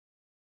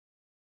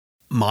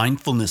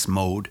Mindfulness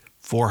Mode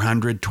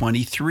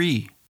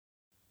 423.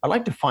 I'd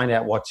like to find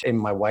out what's in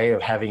my way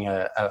of having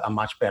a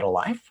much better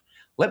life.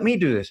 Let me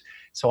do this.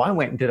 So I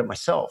went and did it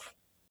myself.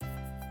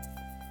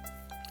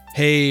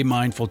 Hey,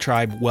 Mindful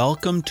Tribe,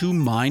 welcome to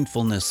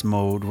Mindfulness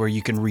Mode, where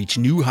you can reach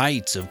new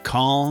heights of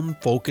calm,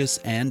 focus,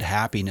 and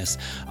happiness.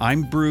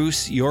 I'm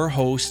Bruce, your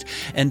host,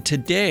 and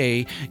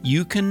today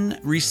you can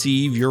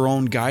receive your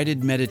own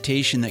guided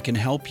meditation that can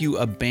help you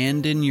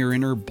abandon your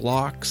inner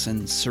blocks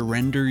and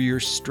surrender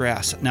your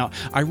stress. Now,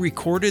 I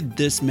recorded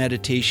this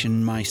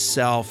meditation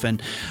myself,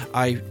 and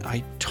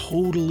I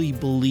totally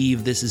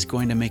believe this is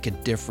going to make a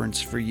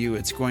difference for you.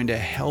 It's going to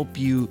help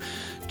you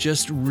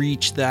just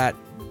reach that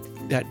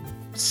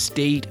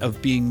state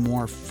of being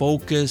more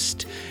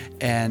focused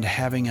and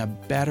having a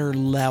better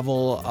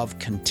level of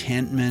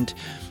contentment.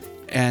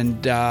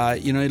 And,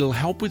 it'll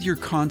help with your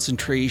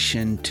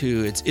concentration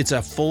too. It's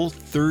a full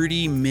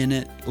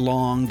 30-minute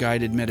long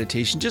guided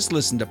meditation. Just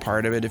listen to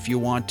part of it if you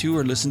want to,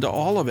 or listen to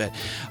all of it.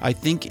 I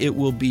think it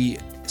will be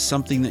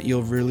something that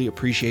you'll really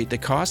appreciate. The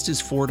cost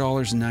is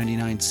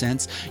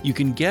 $4.99. You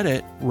can get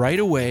it right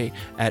away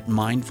at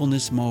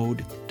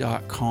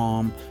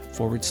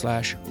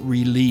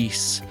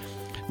mindfulnessmode.com/release.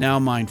 Now,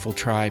 Mindful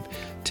Tribe,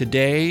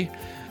 today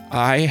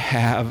I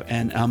have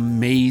an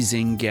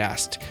amazing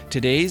guest.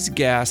 Today's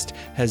guest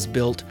has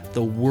built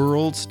the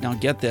world's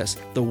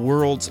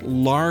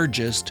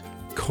largest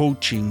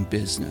coaching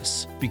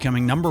business,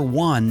 becoming number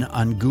one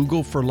on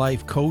Google for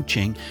Life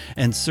coaching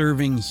and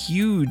serving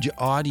huge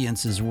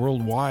audiences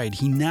worldwide.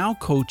 He now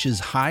coaches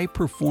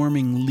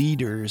high-performing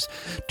leaders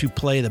to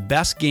play the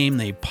best game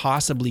they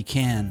possibly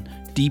can,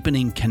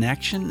 deepening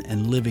connection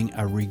and living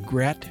a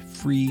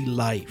regret-free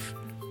life.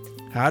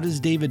 How does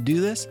David do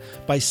this?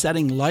 By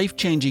setting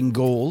life-changing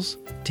goals,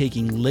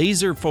 taking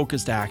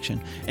laser-focused action,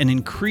 and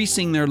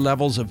increasing their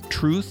levels of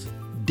truth,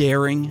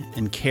 daring,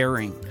 and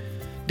caring.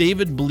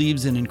 David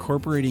believes in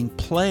incorporating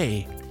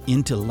play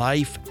into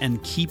life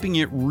and keeping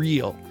it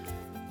real.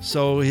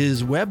 So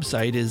his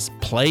website is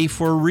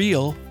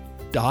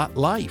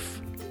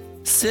playforreal.life.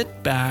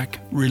 Sit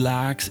back,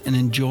 relax, and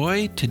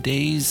enjoy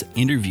today's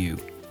interview.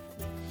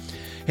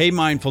 Hey,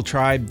 Mindful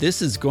Tribe,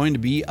 this is going to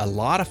be a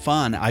lot of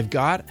fun. I've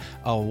got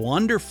a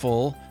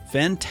wonderful,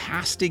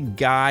 fantastic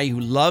guy who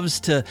loves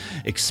to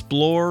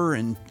explore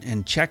and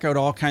check out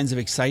all kinds of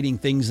exciting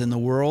things in the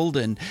world.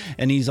 And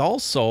he's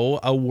also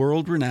a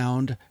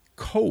world-renowned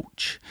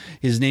coach.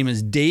 His name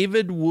is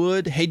David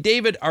Wood. Hey,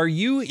 David, are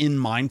you in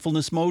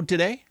mindfulness mode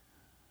today?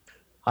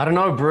 I don't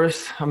know,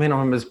 Bruce. I mean,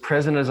 I'm as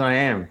present as I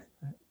am.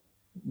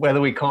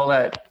 Whether we call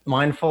that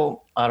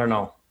mindful, I don't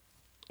know.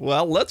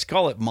 Well, let's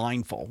call it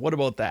mindful. What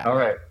about that? All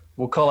right.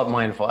 We'll call it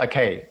mindful.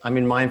 Okay. I'm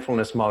in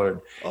mindfulness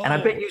mode. Oh. And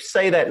I bet you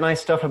say that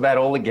nice stuff about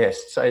all the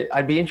guests.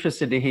 I'd be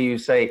interested to hear you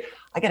say,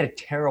 I got a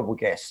terrible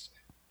guest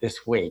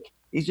this week.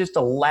 He's just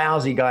a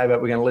lousy guy,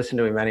 but we're going to listen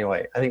to him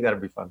anyway. I think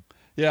that'd be fun.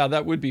 Yeah,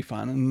 that would be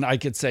fun. And I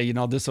could say,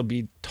 this will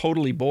be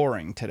totally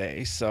boring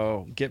today.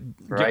 So get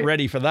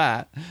ready for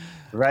that.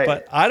 Right.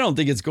 But I don't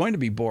think it's going to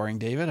be boring,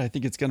 David. I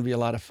think it's going to be a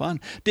lot of fun.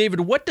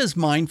 David, what does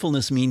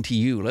mindfulness mean to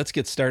you? Let's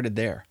get started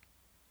there.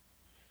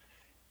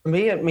 For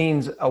me, it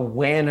means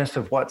awareness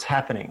of what's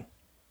happening.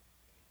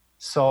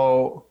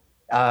 So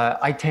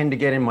I tend to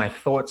get in my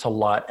thoughts a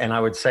lot. And I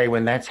would say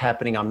when that's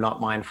happening, I'm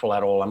not mindful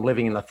at all. I'm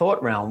living in the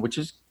thought realm, which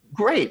is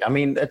great. I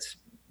mean, that's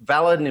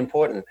valid and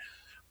important.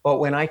 But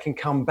when I can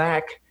come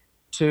back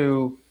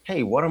to,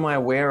 hey, what am I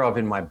aware of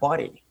in my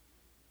body?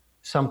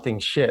 Something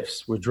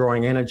shifts. We're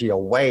drawing energy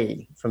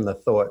away from the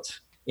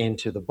thoughts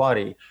into the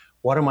body.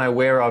 What am I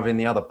aware of in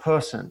the other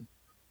person?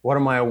 What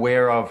am I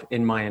aware of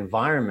in my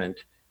environment?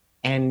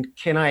 And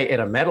can I, at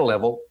a meta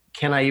level,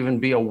 can I even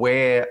be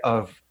aware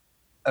of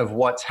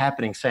what's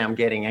happening? Say I'm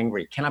getting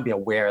angry. Can I be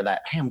aware of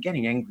that? Hey, I'm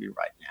getting angry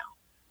right now.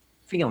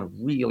 Feeling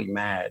really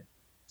mad.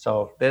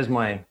 So there's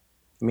my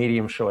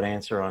medium short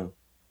answer on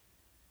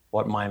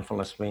what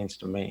mindfulness means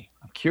to me.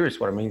 I'm curious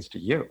what it means to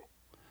you.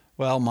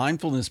 Well,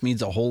 mindfulness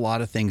means a whole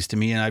lot of things to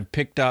me, and I've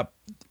picked up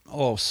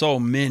so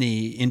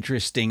many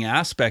interesting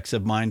aspects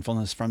of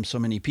mindfulness from so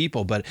many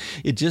people, but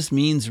it just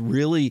means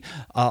really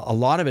a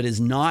lot of it is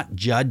not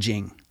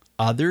judging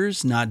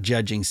others, not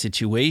judging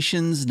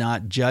situations,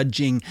 not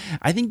judging.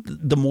 I think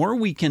the more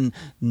we can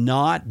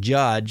not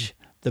judge,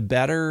 the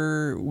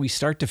better we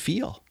start to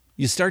feel.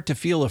 You start to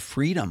feel a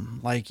freedom,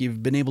 like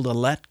you've been able to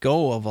let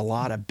go of a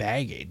lot of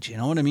baggage. You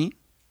know what I mean?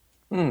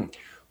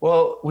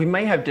 Well, we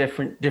may have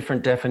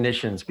different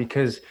definitions,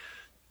 because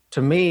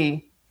to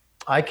me,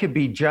 I could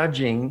be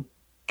judging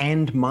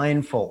and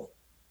mindful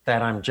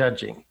that I'm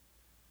judging.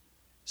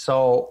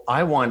 So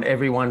I want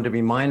everyone to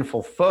be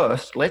mindful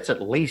first. Let's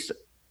at least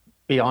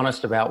be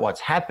honest about what's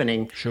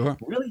happening. Sure.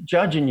 Really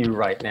judging you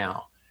right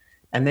now.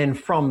 And then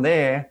from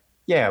there,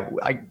 yeah,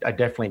 I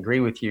definitely agree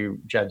with you.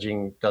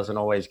 Judging doesn't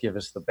always give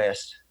us the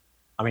best.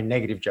 I mean,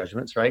 negative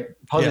judgments, right?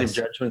 Positive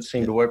judgments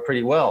seem to work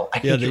pretty well.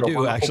 Yeah, they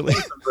do, actually.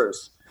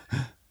 Bruce.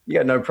 You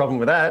got no problem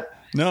with that.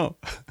 No.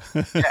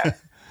 Yeah.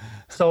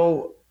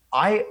 So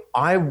I'm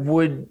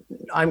going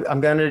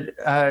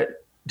to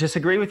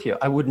disagree with you.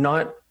 I would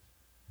not.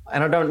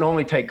 and I don't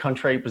normally take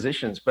contrary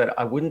positions, but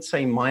I wouldn't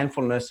say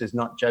mindfulness is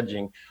not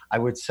judging. I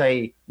would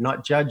say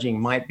not judging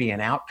might be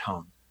an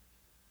outcome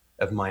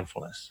of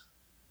mindfulness.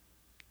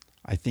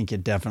 I think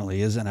it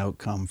definitely is an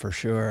outcome for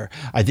sure.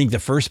 I think the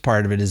first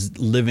part of it is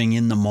living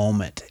in the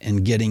moment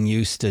and getting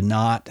used to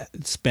not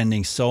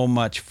spending so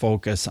much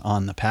focus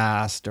on the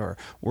past or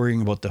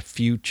worrying about the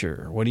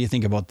future. What do you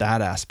think about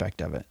that aspect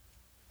of it?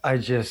 I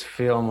just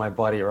feel my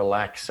body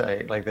relax.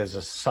 Like there's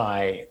a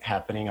sigh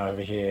happening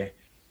over here.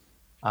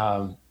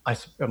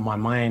 My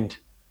mind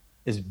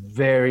is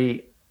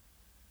very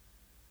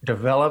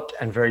developed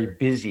and very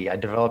busy. I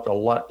developed a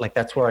lot. Like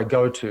that's where I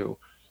go to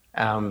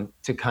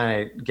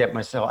kind of get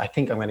myself, I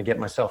think I'm going to get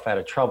myself out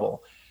of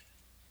trouble.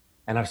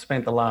 And I've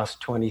spent the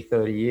last 20,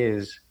 30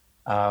 years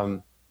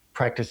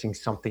practicing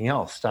something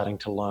else, starting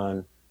to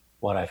learn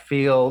what I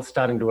feel,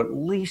 starting to at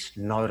least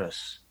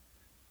notice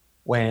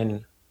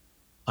when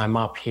I'm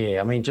up here.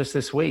 I mean, just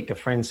this week, a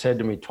friend said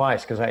to me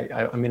twice, because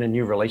I'm in a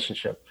new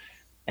relationship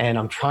and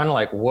I'm trying to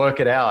like work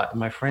it out. And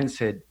my friend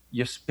said,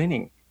 "You're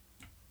spinning."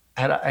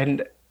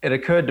 And it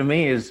occurred to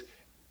me is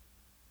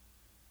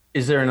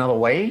there another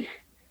way?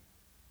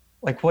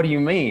 Like, what do you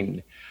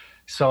mean?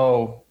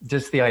 So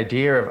just the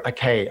idea of,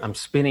 okay, I'm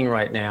spinning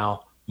right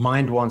now.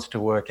 Mind wants to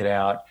work it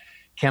out.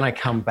 Can I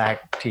come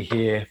back to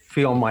here,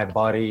 feel my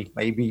body,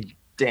 maybe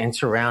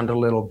dance around a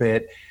little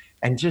bit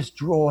and just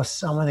draw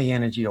some of the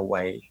energy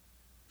away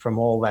from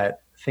all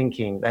that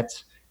thinking?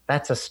 That's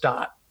a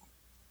start.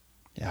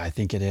 Yeah, I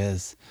think it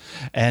is.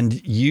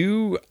 And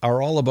you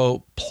are all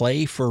about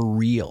play for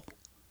real.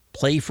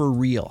 Play for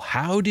real.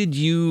 How did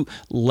you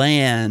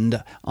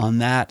land on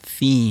that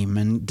theme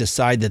and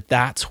decide that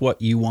that's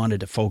what you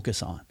wanted to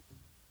focus on?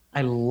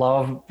 I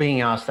love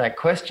being asked that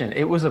question.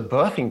 It was a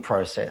birthing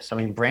process. I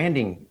mean,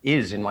 branding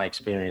is, in my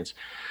experience,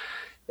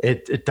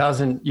 it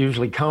doesn't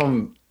usually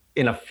come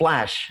in a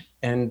flash.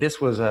 And this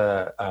was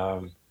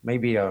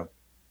maybe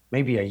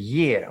a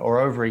year or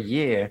over a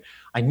year.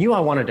 I knew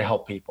I wanted to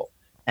help people,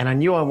 and I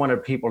knew I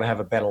wanted people to have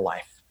a better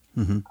life.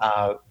 Mm-hmm.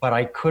 But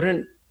I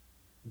couldn't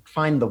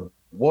find the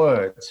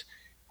words.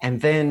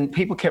 And then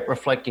people kept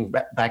reflecting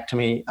back to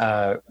me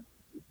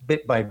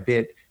bit by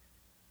bit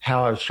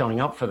how I was showing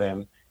up for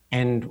them.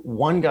 And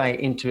one guy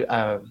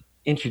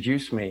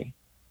introduced me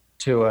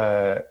to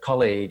a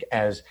colleague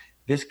as,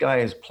 this guy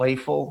is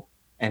playful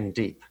and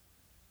deep.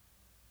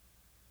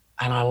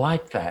 And I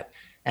liked that.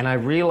 And I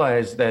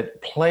realized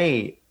that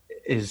play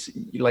is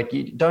like,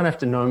 you don't have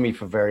to know me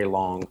for very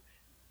long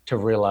to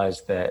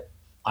realize that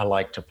I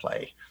like to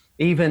play.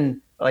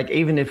 Even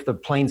if the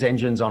plane's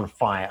engine's on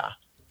fire,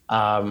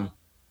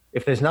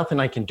 if there's nothing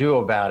I can do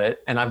about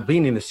it, and I've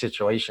been in this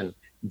situation,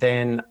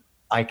 then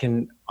I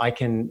can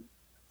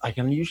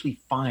usually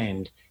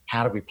find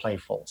how to be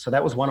playful. So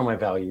that was one of my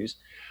values.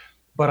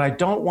 But I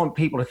don't want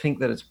people to think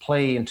that it's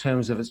play in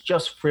terms of it's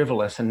just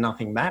frivolous and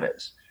nothing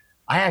matters.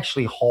 I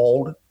actually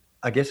hold,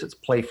 I guess it's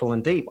playful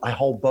and deep. I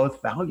hold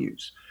both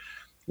values.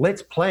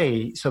 Let's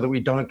play so that we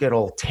don't get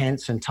all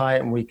tense and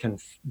tight and we can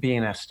be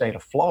in a state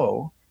of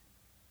flow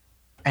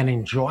and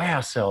enjoy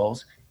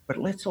ourselves. But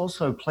let's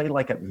also play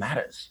like it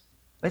matters.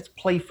 Let's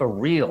play for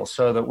real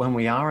so that when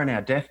we are in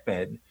our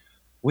deathbed,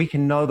 we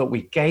can know that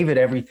we gave it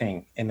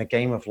everything in the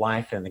game of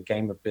life and the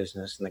game of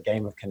business and the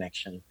game of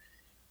connection.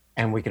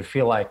 And we can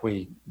feel like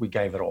we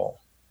gave it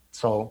all.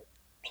 So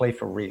play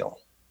for real.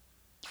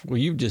 Well,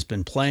 you've just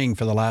been playing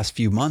for the last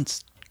few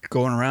months,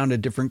 going around to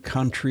different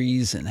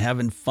countries and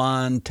having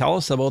fun. Tell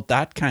us about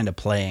that kind of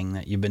playing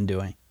that you've been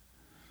doing.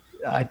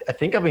 I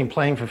think I've been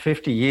playing for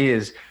 50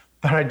 years,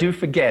 but I do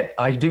forget.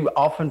 I do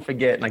often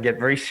forget, and I get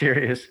very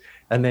serious.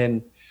 And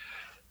then,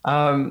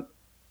 I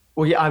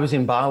was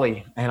in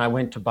Bali, and I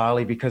went to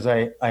Bali because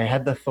I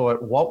had the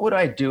thought, what would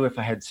I do if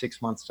I had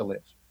 6 months to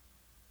live?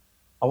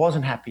 I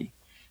wasn't happy.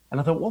 And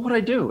I thought, what would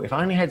I do if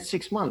I only had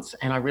 6 months?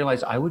 And I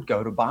realized I would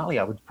go to Bali.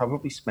 I would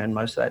probably spend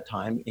most of that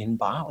time in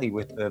Bali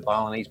with the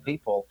Balinese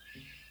people.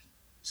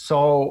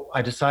 So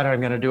I decided I'm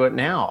going to do it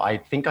now. I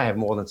think I have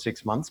more than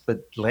 6 months,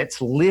 but let's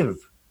live.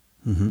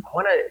 Mm-hmm.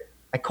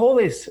 I call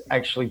this,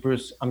 actually,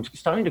 Bruce, I'm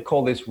starting to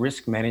call this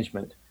risk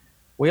management.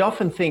 We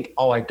often think,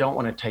 I don't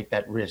want to take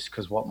that risk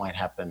because what might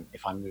happen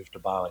if I move to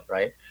Bali,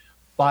 right?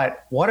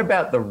 But what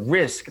about the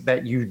risk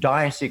that you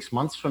die 6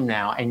 months from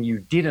now and you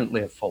didn't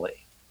live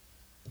fully?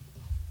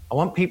 I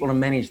want people to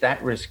manage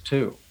that risk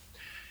too.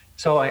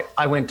 So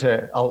I went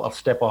to, I'll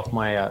step off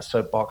my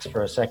soapbox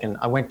for a second.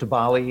 I went to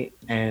Bali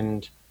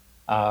and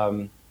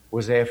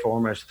was there for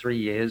almost 3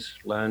 years,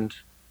 learned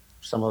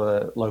some of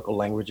the local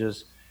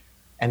languages.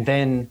 And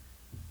then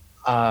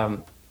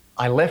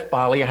I left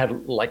Bali. I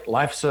had like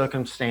life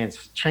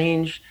circumstance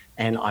change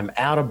and I'm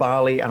out of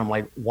Bali and I'm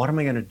like, what am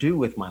I going to do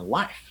with my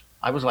life?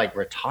 I was like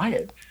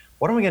retired.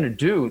 What am I going to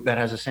do that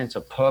has a sense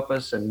of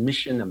purpose and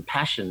mission and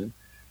passion?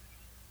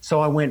 So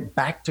I went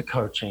back to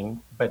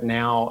coaching, but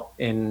now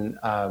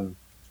I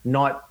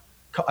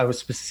was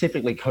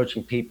specifically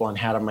coaching people on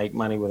how to make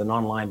money with an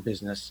online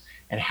business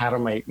and how to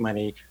make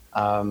money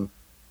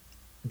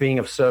being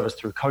of service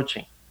through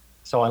coaching.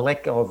 So I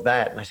let go of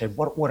that and I said,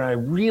 what I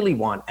really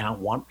want, and I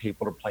want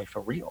people to play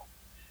for real.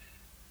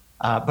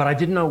 but I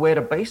didn't know where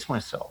to base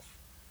myself.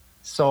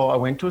 So I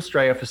went to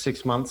Australia for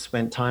 6 months,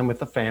 spent time with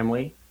the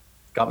family,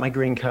 got my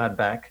green card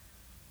back.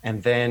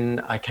 And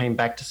then I came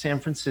back to San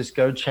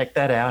Francisco, checked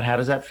that out. How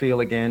does that feel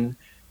again?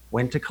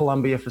 Went to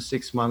Colombia for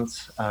 6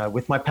 months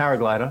with my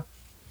paraglider.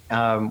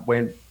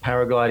 Went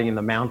paragliding in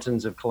the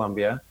mountains of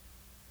Colombia.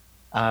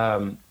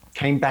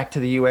 Came back to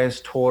the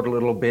US, toured a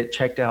little bit,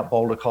 checked out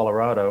Boulder,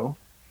 Colorado.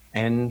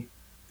 And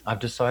I've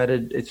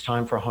decided it's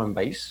time for a home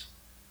base.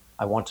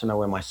 I want to know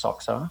where my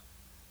socks are.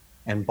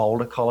 And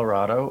Boulder,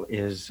 Colorado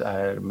is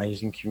an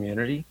amazing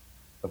community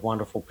of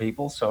wonderful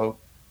people. So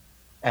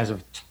as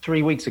of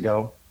 3 weeks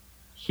ago,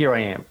 here I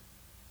am.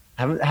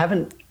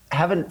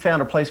 Haven't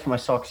found a place for my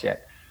socks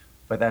yet,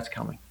 but that's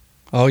coming.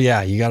 Oh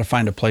yeah, you got to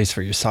find a place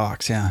for your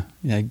socks. Yeah,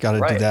 you got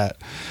to do that.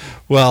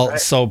 Well,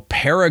 Right. so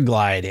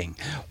paragliding.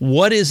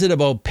 What is it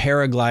about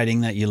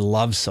paragliding that you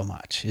love so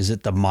much? Is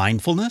it the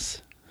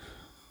mindfulness?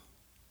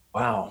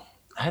 Wow,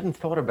 I hadn't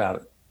thought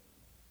about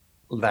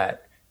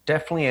that.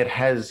 Definitely, it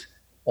has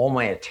all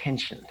my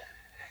attention.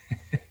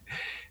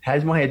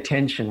 Has my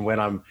attention when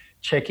I'm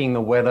checking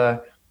the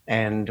weather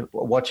and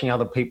watching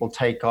other people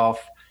take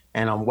off,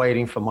 and I'm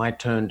waiting for my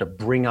turn to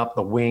bring up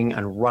the wing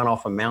and run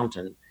off a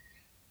mountain.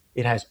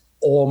 It has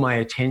all my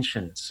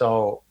attention.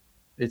 So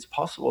it's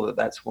possible that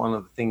that's one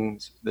of the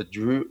things that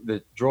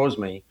draws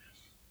me.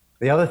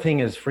 The other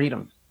thing is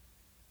freedom.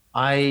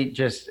 I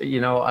just,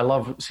 I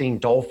love seeing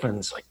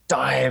dolphins like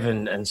dive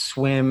and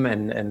swim,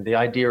 and the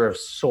idea of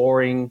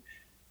soaring,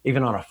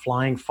 even on a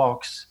flying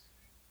fox,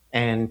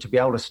 and to be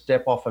able to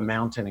step off a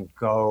mountain and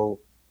go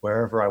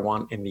wherever I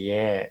want in the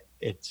air.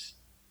 It's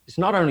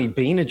not only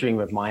been a dream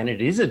of mine,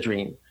 it is a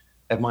dream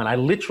of mine. I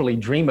literally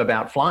dream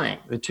about flying.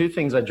 The two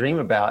things I dream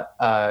about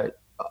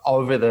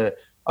over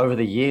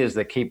the years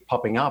that keep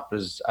popping up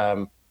is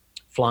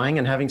flying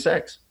and having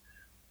sex.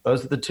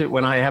 Those are the two.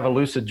 When I have a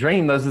lucid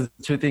dream, those are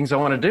the two things I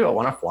want to do. I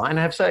want to fly and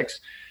have sex.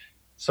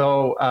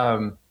 So,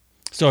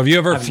 so have you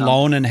ever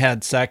flown and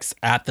had sex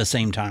at the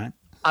same time?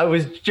 I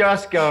was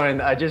just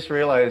going. I just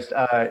realized.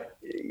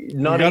 You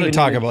got to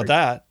talk about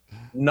that.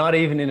 Not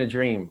even in a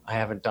dream. I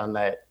haven't done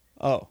that.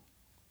 Oh.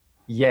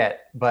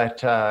 Yet, but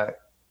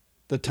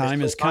the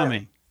time is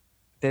coming.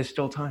 There's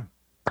still time.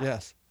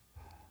 Yes.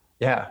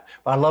 Yeah,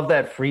 I love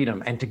that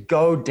freedom, and to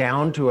go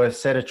down to a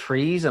set of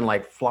trees and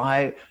like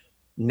fly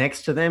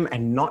next to them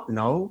and not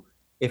know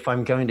if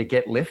I'm going to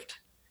get lift.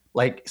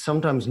 Like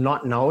sometimes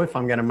not know if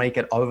I'm going to make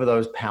it over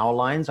those power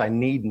lines. I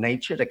need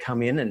nature to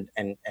come in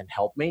and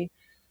help me.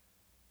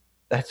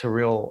 That's a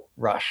real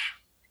rush.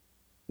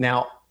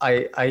 Now,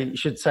 I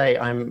should say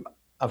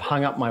I've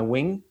hung up my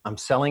wing. I'm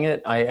selling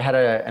it. I had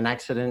an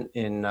accident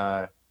in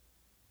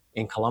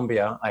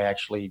Colombia. I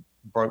actually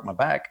broke my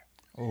back.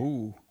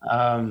 Oh.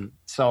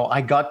 So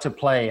I got to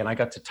play and I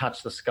got to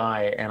touch the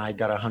sky, and I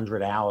got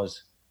 100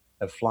 hours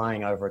of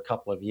flying over a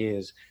couple of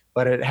years.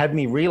 But it had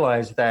me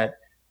realize that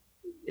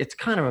it's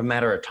kind of a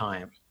matter of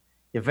time.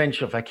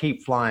 Eventually, if I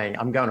keep flying,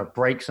 I'm going to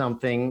break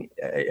something.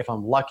 If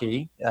I'm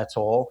lucky, that's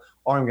all,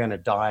 or I'm going to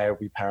die or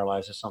be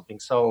paralyzed or something.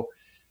 So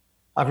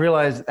I've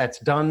realized that's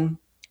done.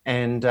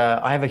 And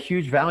I have a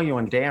huge value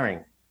on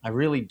daring. I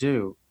really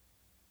do.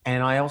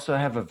 And I also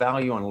have a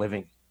value on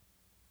living.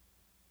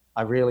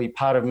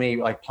 Part of me,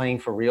 like playing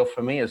for real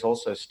for me, is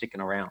also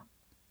sticking around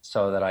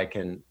so that I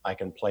can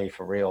play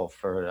for real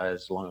for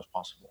as long as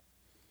possible.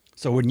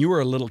 So when you were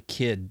a little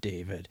kid,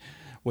 David,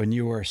 when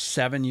you were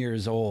 7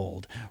 years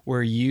old,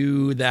 were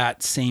you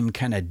that same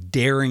kind of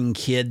daring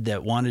kid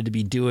that wanted to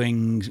be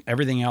doing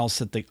everything else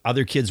that the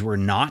other kids were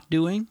not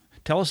doing?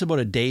 Tell us about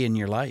a day in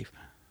your life.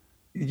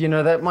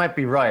 That might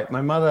be right.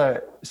 My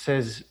mother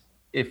says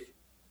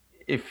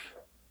if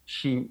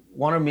she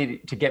wanted me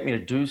to get me to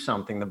do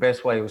something, the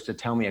best way was to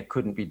tell me it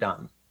couldn't be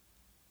done.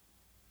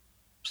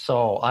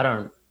 So I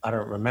don't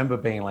remember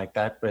being like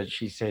that, but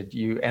she said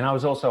and I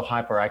was also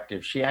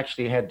hyperactive. She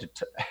actually had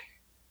to,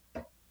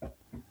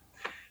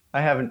 I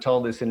haven't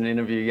told this in an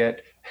interview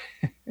yet.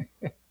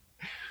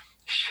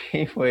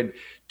 She would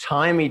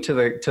tie me to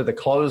the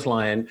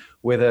clothesline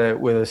with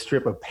a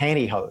strip of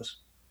pantyhose.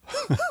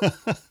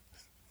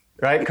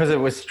 Right, because it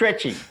was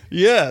stretchy.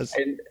 Yes.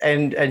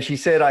 And she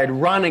said I'd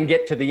run and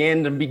get to the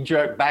end and be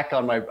jerked back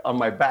on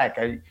my back.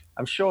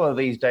 I'm sure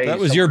these days that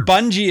was your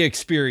bungee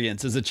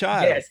experience as a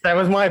child. Yes, that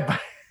was my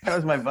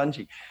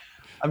bungee.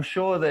 I'm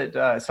sure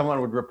that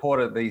someone would report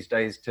it these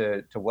days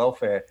to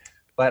welfare.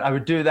 But I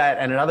would do that,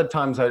 and at other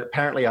times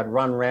apparently I'd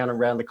run round and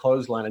round the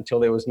clothesline until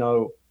there was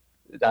no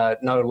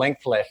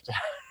length left.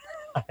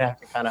 I'd have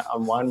to kind of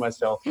unwind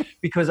myself,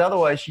 because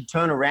otherwise she'd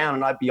turn around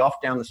and I'd be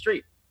off down the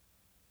street.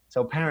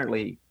 So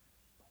apparently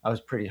I was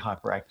pretty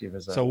hyperactive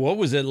as a... So what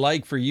was it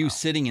like for you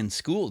sitting in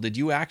school? Did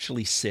you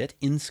actually sit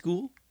in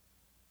school?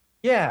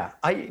 Yeah,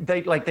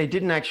 they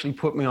didn't actually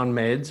put me on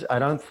meds. I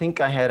don't think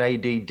I had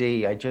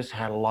ADD. I just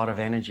had a lot of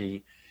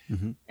energy.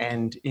 Mm-hmm.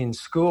 And in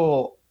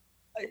school,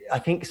 I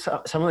think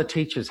some of the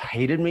teachers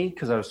hated me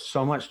because I was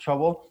so much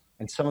trouble,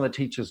 and some of the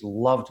teachers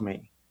loved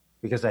me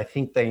because I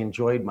think they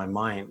enjoyed my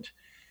mind.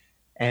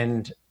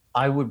 And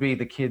I would be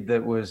the kid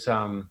that was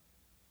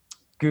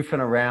goofing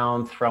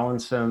around, throwing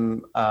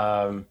some,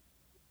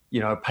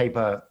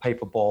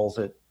 paper balls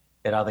at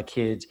other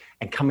kids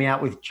and coming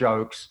out with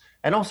jokes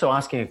and also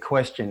asking a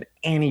question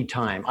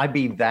anytime. I'd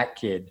be that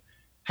kid.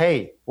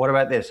 Hey, what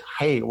about this?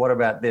 Hey, what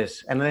about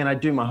this? And then I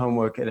do my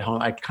homework at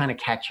home. I kind of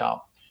catch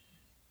up.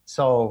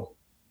 So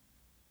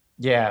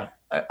yeah,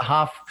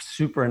 half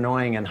super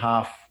annoying and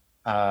half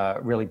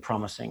really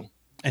promising.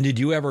 And did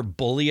you ever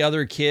bully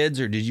other kids,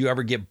 or did you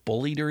ever get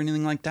bullied or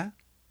anything like that?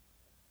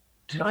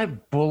 Did I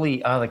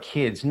bully other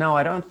kids? No,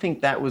 I don't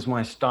think that was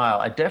my style.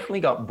 I definitely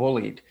got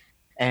bullied.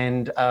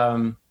 And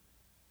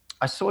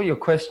I saw your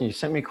question. You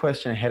sent me a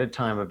question ahead of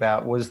time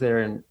about was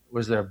there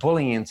a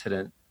bullying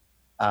incident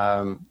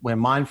where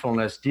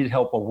mindfulness did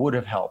help or would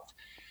have helped?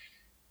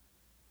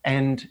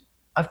 And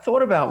I've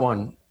thought about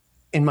one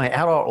in my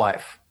adult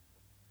life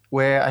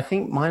where I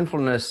think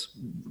mindfulness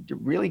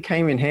really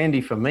came in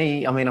handy for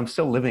me. I mean, I'm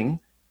still living.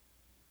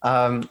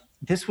 I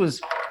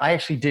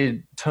actually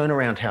did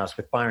Turnaround House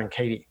with Byron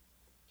Katie.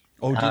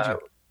 Oh, did you?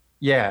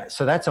 Yeah.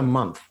 So that's a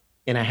month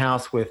in a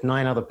house with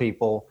 9 other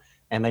people,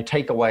 and they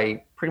take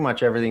away pretty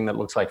much everything that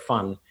looks like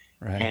fun.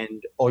 Right.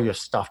 And all your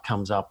stuff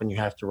comes up and you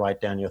have to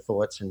write down your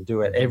thoughts and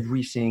do it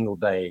every single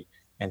day.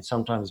 And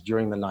sometimes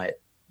during the night,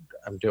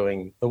 I'm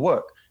doing the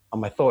work on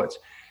my thoughts.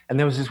 And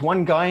there was this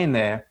one guy in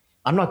there.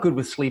 I'm not good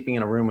with sleeping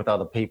in a room with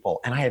other people.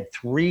 And I had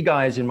 3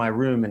 guys in my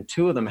room, and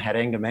 2 of them had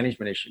anger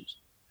management issues.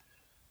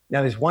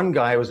 Now, this one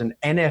guy was an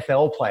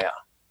NFL player,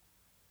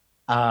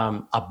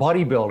 a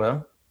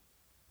bodybuilder,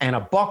 and a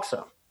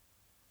boxer.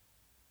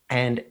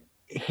 And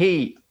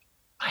he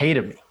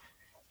hated me.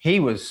 He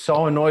was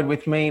so annoyed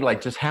with me, like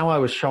just how I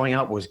was showing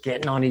up was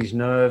getting on his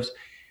nerves.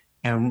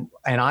 And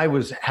I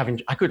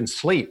couldn't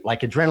sleep,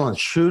 like adrenaline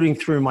shooting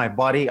through my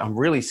body. I'm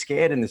really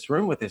scared in this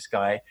room with this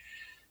guy.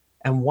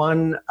 And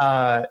one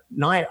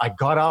night I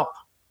got up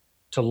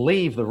to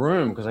leave the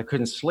room because I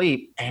couldn't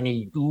sleep. And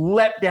he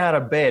leapt out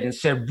of bed and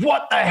said,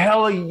 "What the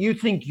hell do you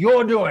think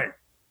you're doing?"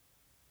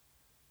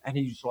 And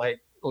he's like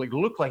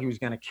looked like he was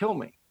going to kill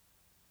me.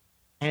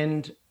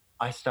 And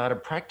I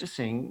started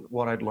practicing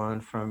what I'd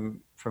learned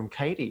from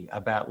Katie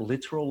about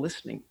literal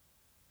listening.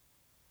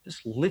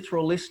 Just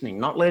literal listening,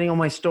 not letting all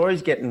my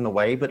stories get in the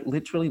way, but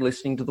literally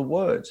listening to the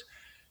words.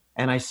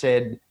 And I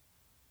said,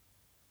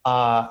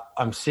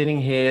 I'm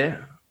sitting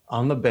here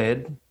on the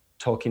bed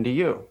talking to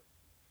you.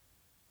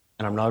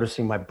 And I'm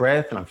noticing my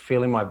breath, and I'm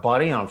feeling my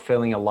body, and I'm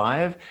feeling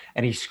alive.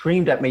 And he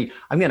screamed at me,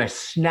 "I'm going to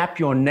snap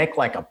your neck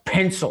like a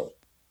pencil."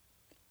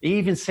 He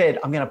even said,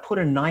 "I'm going to put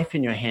a knife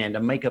in your hand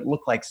and make it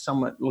look like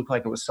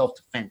it was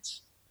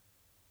self-defense,"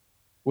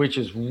 which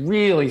is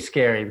really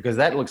scary because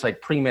that looks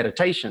like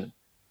premeditation.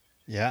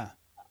 Yeah.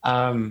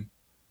 I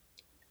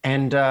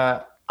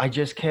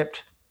just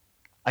kept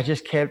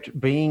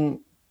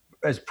being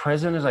as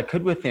present as I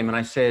could with him. And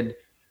I said,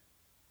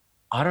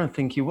 "I don't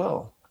think you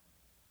will."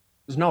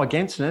 There's no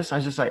againstness. I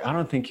was just like, "I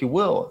don't think you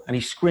will." And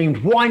he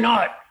screamed, "Why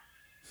not?"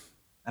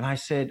 And I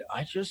said,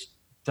 "I just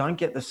don't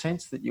get the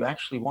sense that you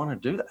actually want to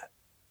do that."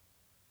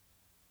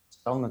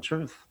 Telling the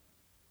truth.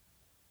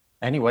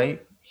 Anyway,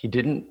 he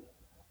didn't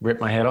rip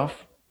my head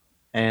off.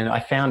 And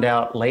I found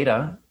out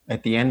later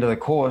at the end of the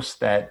course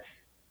that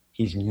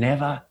he's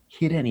never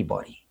hit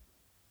anybody.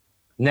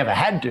 Never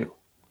had to.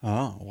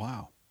 Oh,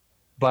 wow.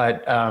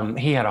 But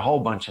he had a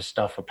whole bunch of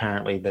stuff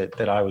apparently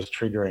that I was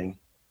triggering.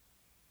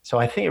 So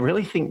I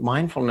really think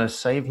mindfulness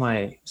saved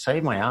my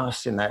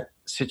ass in that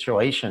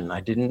situation.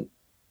 I didn't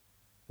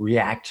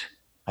react.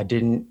 I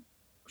didn't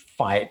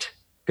fight,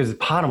 because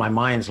part of my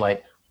mind's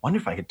like, wonder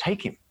if I could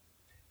take him.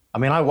 I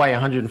mean, I weigh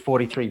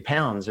 143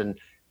 pounds and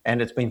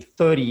it's been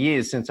 30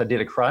 years since I did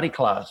a karate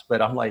class,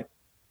 but I'm like,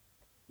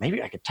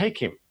 maybe I could take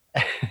him.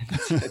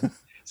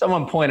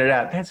 Someone pointed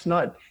out, that's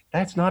not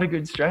a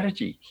good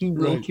strategy. He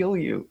will kill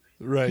you.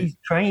 Right. He's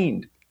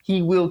trained.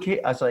 He will kill.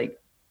 I was like,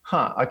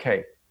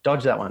 okay,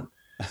 dodge that one.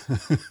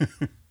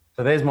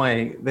 So there's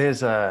my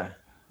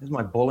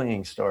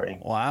bullying story.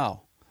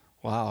 Wow.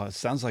 It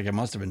sounds like it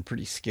must have been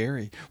pretty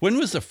scary. When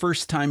was the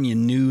first time you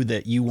knew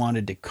that you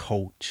wanted to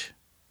coach?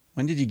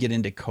 When did you get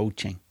into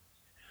coaching?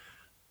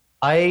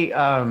 When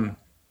I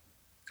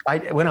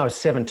was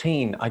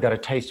 17, I got a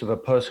taste of a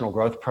personal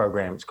growth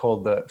program. It's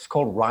called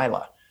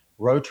RYLA,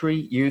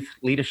 Rotary Youth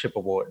Leadership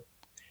Award.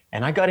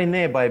 And I got in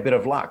there by a bit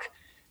of luck.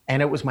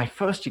 And it was my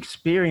first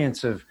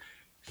experience of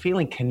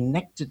feeling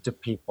connected to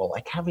people,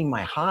 like having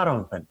my heart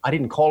open. I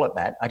didn't call it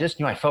that. I just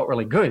knew I felt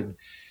really good.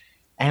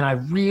 And I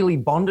really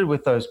bonded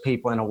with those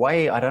people in a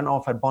way I don't know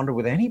if I bonded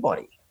with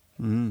anybody.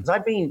 Because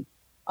I've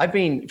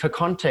been, for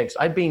context,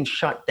 I've been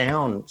shut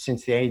down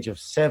since the age of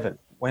 7.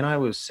 When I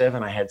was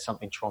 7, I had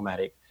something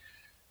traumatic.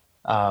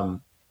 My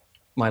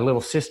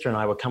little sister and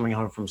I were coming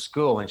home from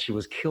school, and she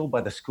was killed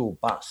by the school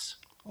bus.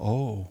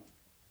 Oh.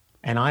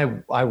 And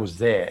I was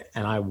there,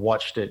 and I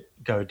watched it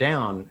go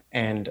down,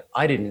 and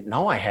I didn't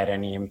know I had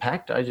any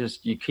impact.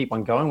 You keep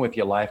on going with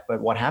your life.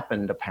 But what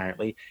happened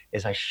apparently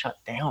is I shut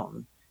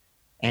down.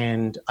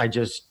 And I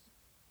just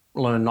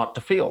learned not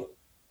to feel.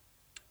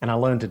 And I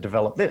learned to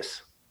develop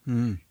this.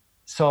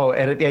 So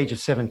at the age of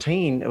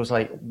 17, it was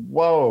like,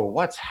 whoa,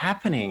 what's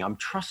happening? I'm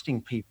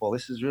trusting people.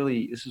 This is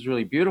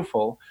really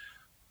beautiful.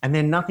 And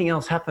then nothing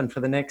else happened for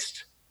the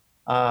next,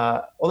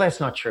 well, that's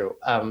not true.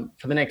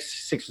 For the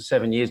next 6 or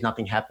 7 years,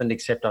 nothing happened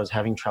except I was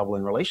having trouble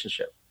in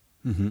relationship.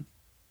 Mm-hmm.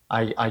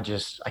 I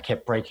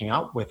kept breaking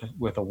up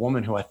with a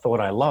woman who I thought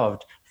I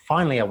loved.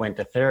 Finally, I went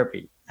to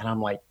therapy and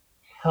I'm like,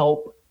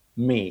 help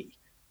me.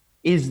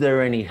 Is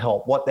there any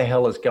help? What the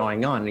hell is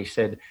going on? And he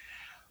said,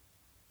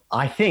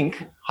 I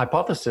think,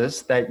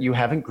 hypothesis, that you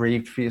haven't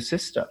grieved for your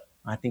sister.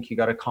 I think you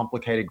got a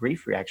complicated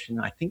grief reaction.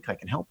 I think I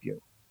can help you.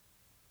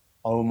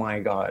 Oh my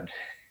God.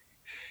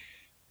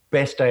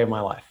 Best day of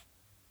my life.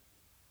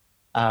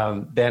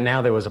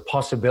 There was a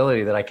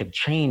possibility that I could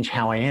change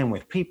how I am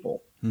with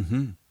people.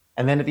 Mm-hmm.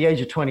 And then at the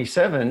age of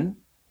 27,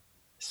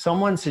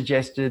 someone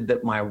suggested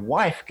that my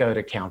wife go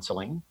to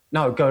counseling.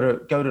 No, go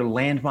to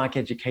Landmark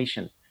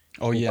Education.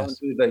 Oh,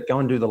 yes. Go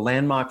and do the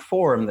Landmark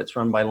Forum that's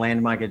run by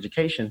Landmark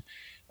Education.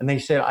 And they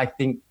said, I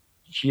think,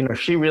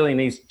 she really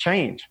needs to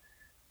change.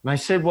 And I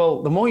said,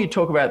 well, the more you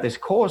talk about this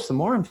course, the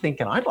more I'm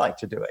thinking I'd like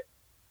to do it.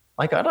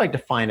 Like, I'd like to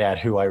find out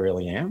who I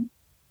really am.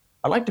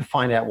 I'd like to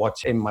find out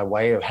what's in my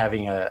way of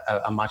having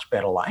a much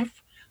better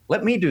life.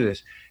 Let me do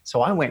this.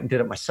 So I went and did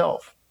it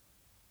myself.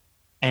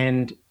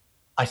 And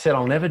I said,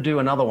 I'll never do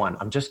another one.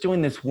 I'm just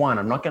doing this one.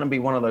 I'm not going to be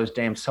one of those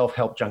damn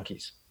self-help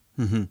junkies.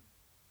 Mm-hmm.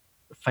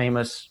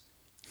 Famous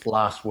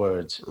last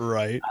words.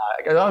 Right.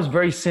 I was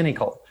very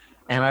cynical.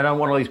 And I don't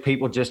want all these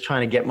people just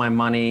trying to get my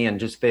money and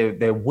just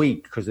they're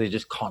weak because they're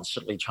just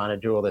constantly trying to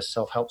do all this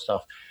self-help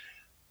stuff.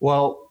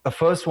 Well, the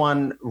first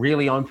one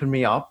really opened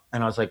me up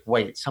and I was like,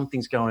 wait,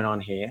 something's going on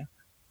here.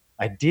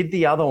 I did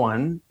the other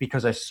one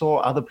because I saw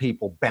other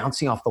people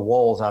bouncing off the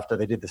walls after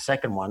they did the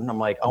second one. I'm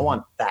like, I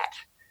want that.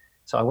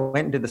 So I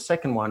went and did the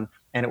second one.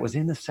 And it was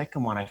in the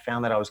second one I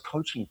found that I was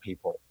coaching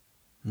people.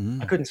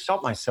 I couldn't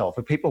stop myself.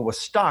 If people were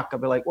stuck,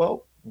 I'd be like,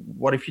 well,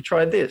 what if you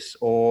tried this?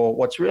 Or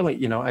what's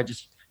really, I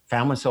just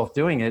found myself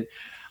doing it.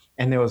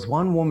 And there was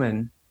one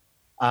woman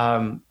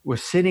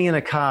was sitting in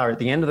a car at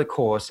the end of the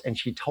course, and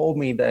she told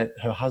me that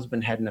her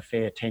husband had an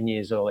affair 10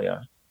 years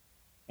earlier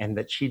and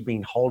that she'd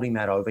been holding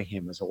that over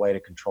him as a way to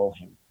control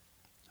him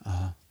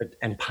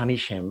and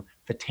punish him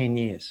for 10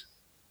 years.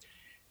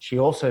 She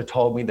also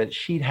told me that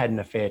she'd had an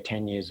affair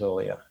 10 years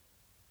earlier,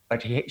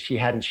 but she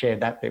hadn't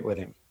shared that bit with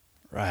him.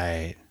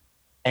 Right.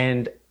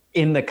 And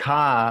in the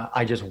car,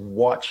 I just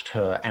watched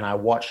her and I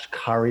watched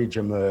courage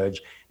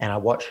emerge and I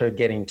watched her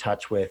get in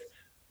touch with,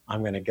 I'm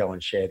going to go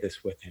and share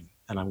this with him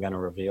and I'm going to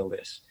reveal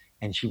this.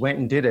 And she went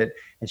and did it.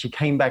 And she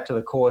came back to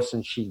the course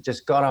and she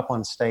just got up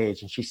on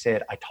stage and she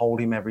said, I told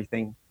him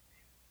everything.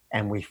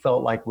 And we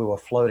felt like we were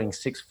floating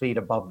 6 feet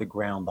above the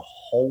ground the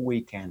whole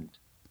weekend.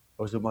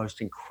 It was the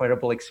most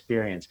incredible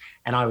experience.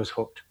 And I was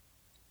hooked.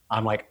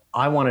 I'm like,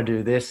 I want to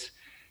do this.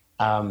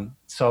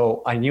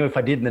 So I knew if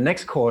I did the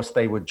next course,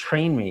 they would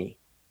train me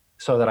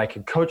so that I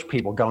could coach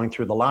people going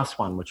through the last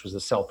one, which was the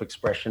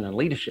self-expression and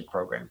leadership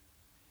program.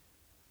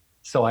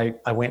 So I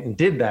went and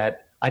did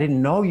that. I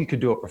didn't know you could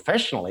do it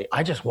professionally.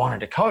 I just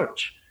wanted to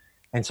coach.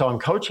 And so I'm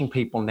coaching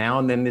people now.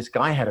 And then this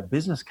guy had a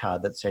business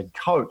card that said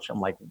coach. I'm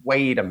like,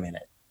 wait a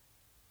minute.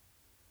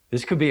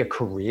 This could be a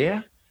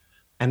career.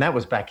 And that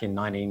was back in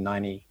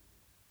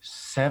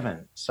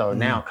 1997. So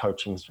now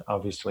coaching's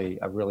obviously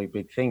a really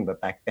big thing. But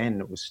back then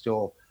it was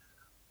still,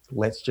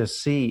 let's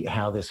just see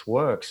how this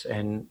works.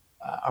 And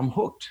I'm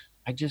hooked.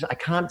 I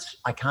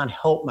can't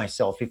help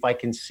myself. If I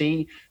can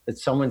see that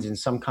someone's in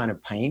some kind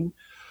of pain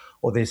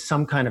or there's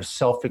some kind of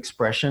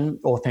self-expression,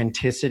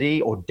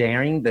 authenticity or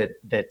daring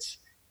that's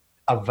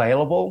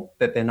available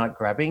that they're not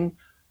grabbing,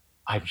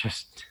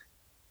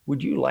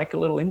 would you like a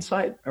little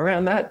insight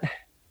around that?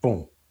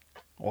 Boom.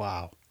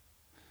 Wow.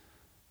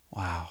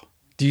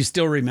 Do you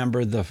still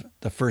remember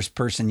the first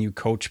person you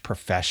coached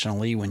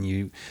professionally when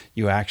you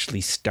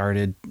actually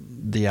started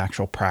the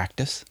actual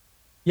practice?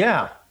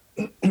 Yeah.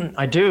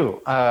 I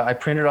do. I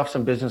printed off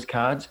some business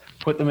cards,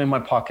 put them in my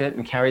pocket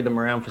and carried them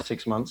around for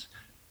 6 months.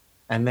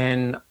 And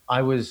then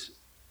I was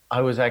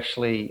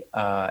actually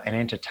an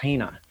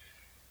entertainer.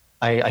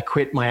 I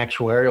quit my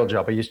actuarial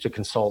job. I used to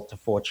consult to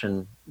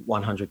Fortune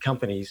 100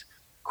 companies,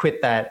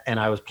 quit that, and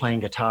I was playing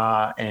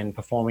guitar and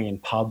performing in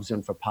pubs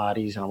and for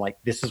parties. And I'm like,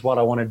 this is what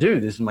I want to do.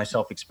 This is my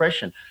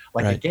self-expression.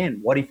 Like, right. Again,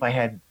 what if I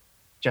had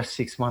just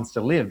 6 months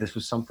to live? This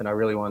was something I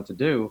really wanted to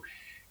do.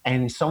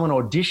 And someone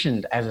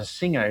auditioned as a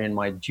singer in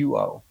my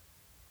duo.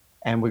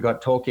 And we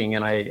got talking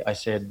and I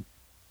said,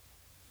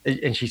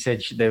 and she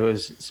said there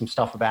was some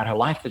stuff about her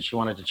life that she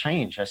wanted to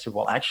change. I said,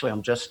 well, actually,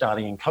 I'm just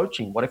starting in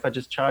coaching. What if I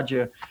just charge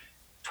you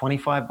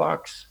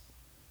 $25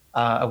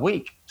 a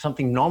week,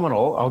 something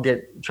nominal? I'll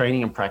get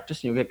training and practice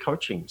and you'll get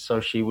coaching.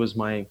 So she was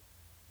my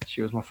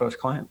first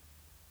client.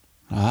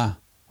 Ah,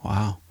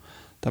 wow.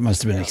 That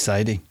must have been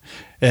exciting.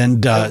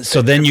 And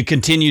so then you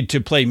continued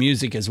to play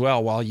music as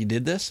well while you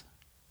did this?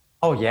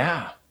 Oh,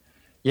 yeah.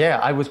 Yeah,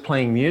 I was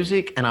playing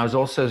music and I was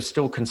also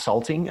still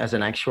consulting as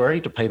an actuary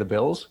to pay the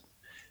bills.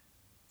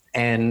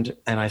 And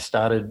I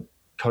started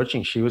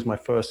coaching. She was my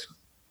first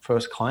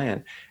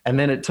client. And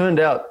then it turned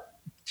out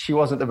she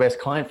wasn't the best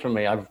client for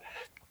me. I've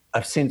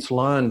since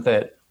learned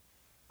that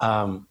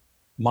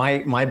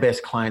my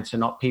best clients are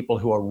not people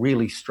who are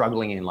really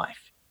struggling in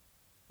life.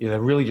 They're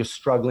really just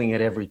struggling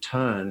at every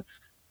turn.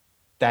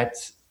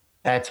 That's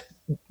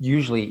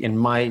usually, in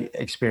my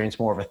experience,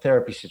 more of a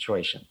therapy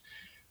situation.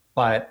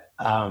 But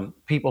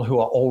people who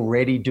are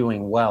already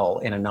doing well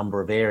in a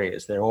number of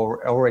areas, they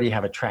already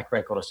have a track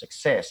record of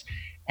success,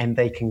 and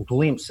they can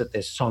glimpse that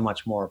there's so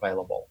much more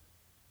available.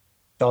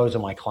 Those are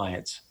my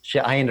clients.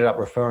 I ended up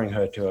referring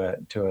her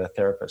to a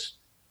therapist.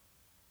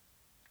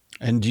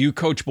 And do you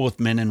coach both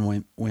men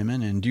and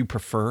women? And do you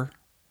prefer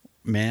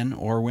men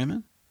or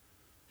women?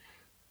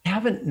 I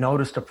haven't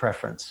noticed a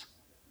preference.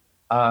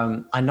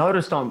 I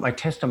noticed on my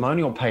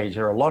testimonial page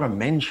there are a lot of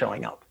men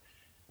showing up.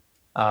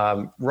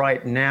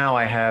 Right now,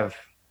 I have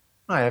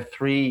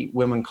 3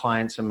 women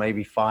clients and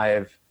maybe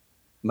 5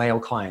 male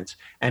clients.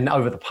 And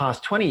over the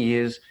past 20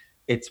 years,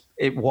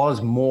 it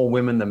was more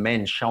women than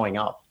men showing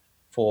up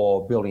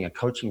for building a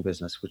coaching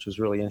business, which was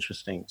really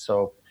interesting.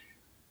 So,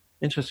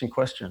 interesting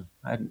question.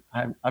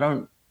 I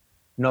don't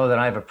know that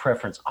I have a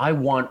preference. I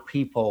want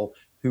people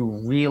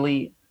who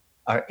really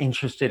are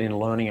interested in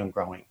learning and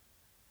growing,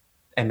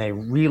 and they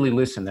really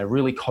listen. They're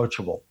really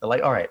coachable. They're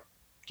like, all right,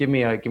 give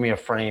me a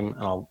frame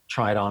and I'll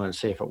try it on and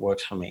see if it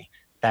works for me.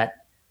 That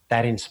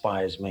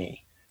inspires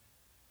me.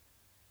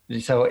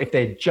 So if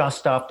they're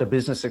just after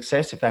business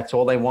success, if that's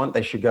all they want,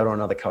 they should go to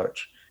another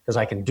coach, because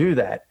I can do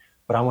that.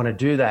 But I want to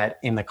do that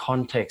in the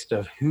context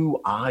of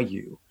who are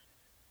you,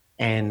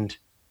 and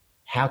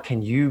how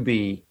can you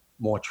be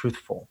more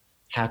truthful?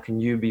 How can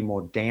you be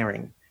more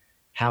daring?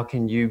 How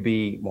can you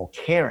be more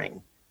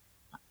caring?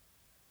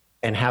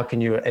 And how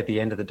can you, at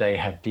the end of the day,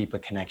 have deeper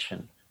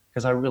connection?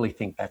 Because I really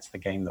think that's the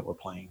game that we're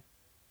playing.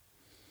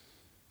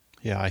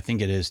 Yeah, I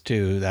think it is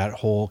too. That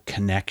whole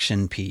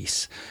connection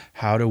piece.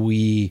 How do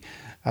we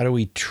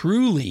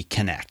truly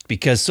connect?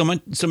 Because so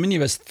many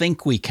of us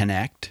think we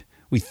connect.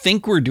 We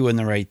think we're doing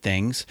the right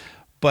things,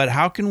 but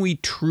how can we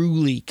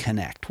truly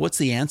connect? What's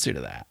the answer to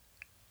that?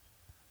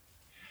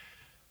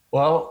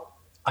 Well,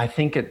 I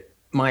think it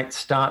might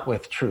start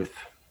with truth.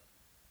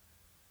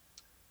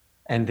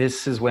 And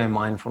this is where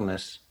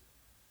mindfulness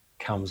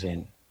comes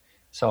in.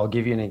 So I'll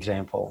give you an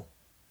example.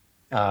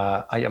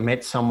 I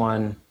met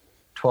someone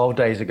 16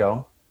 days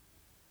ago.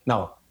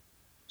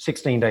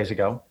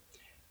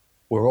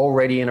 We're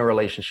already in a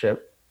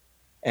relationship,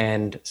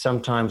 and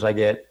sometimes I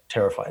get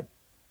terrified.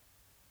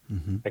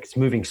 Mm-hmm. Like, it's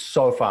moving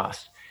so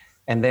fast.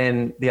 And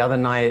then the other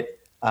night,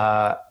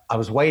 I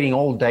was waiting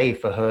all day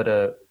for her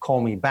to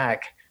call me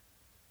back.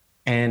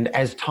 And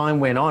as time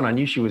went on, I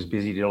knew she was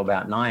busy till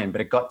about 9,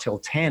 but it got till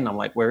 10. I'm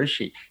like, where is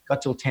she?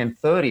 Got till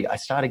 10:30. I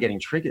started getting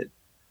triggered.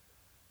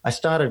 I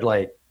started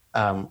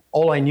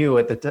all I knew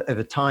at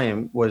the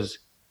time was,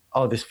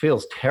 oh, this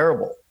feels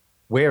terrible.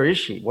 Where is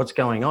she? What's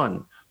going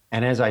on?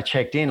 And as I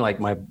checked in, like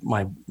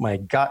my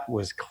gut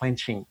was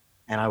clenching,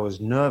 and I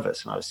was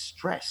nervous and I was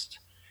stressed.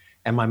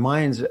 And my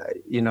mind's,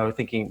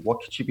 thinking,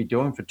 what could she be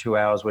doing for 2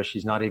 hours where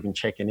she's not even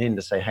checking in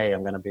to say, hey,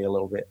 I'm going to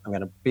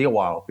be a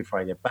while before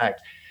I get back.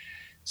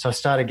 So I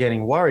started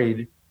getting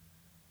worried.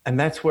 And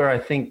that's where I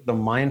think the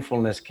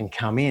mindfulness can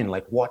come in,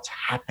 like, what's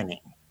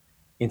happening?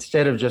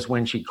 Instead of just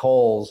when she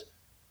calls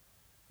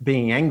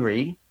being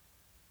angry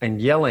and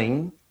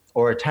yelling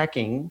or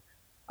attacking,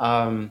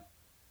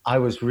 I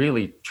was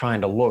really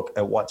trying to look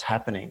at what's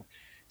happening.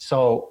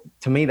 So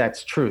to me,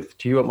 that's truth.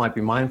 To you, it might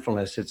be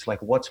mindfulness. It's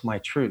like, what's my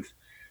truth?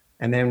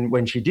 And then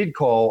when she did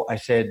call, I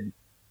said,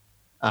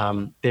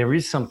 there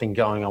is something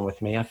going on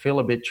with me. I feel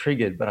a bit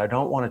triggered, but I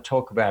don't want to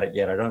talk about it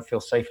yet. I don't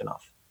feel safe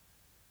enough.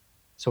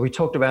 So we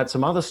talked about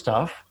some other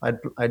stuff.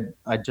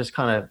 I just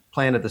kind of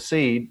planted the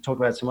seed,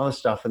 talked about some other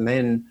stuff. And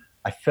then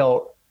I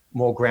felt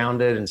more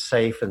grounded and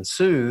safe and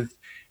soothed.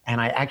 And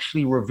I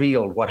actually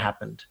revealed what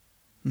happened.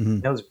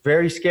 Mm-hmm. That was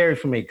very scary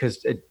for me,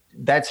 because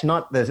that's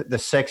not the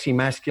sexy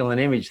masculine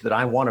image that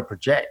I want to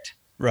project.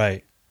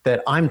 Right.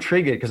 That I'm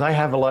triggered because I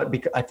have a lot.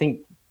 I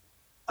think,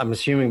 I'm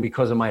assuming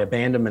because of my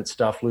abandonment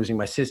stuff, losing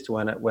my sister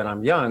when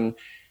I'm young,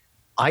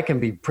 I can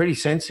be pretty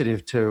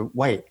sensitive to,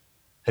 wait,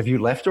 have you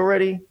left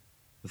already?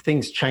 Have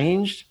things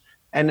changed?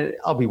 And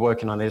I'll be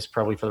working on this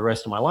probably for the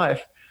rest of my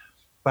life,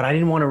 but I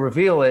didn't want to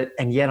reveal it.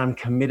 And yet I'm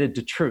committed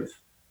to truth.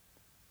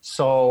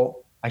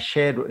 So I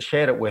shared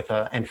it with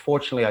her. And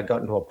fortunately, I got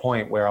into a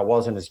point where I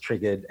wasn't as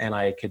triggered and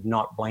I could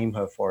not blame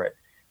her for it.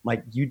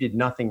 Like, you did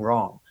nothing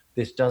wrong.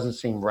 This doesn't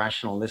seem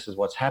rational. This is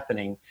what's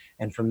happening.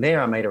 And from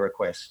there, I made a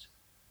request.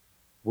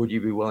 Would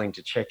you be willing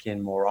to check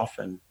in more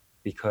often?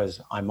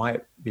 Because I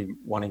might be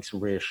wanting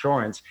some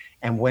reassurance.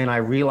 And when I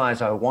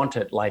realize I want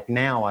it, like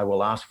now, I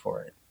will ask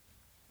for it.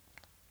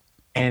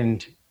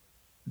 And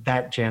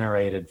that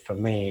generated for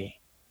me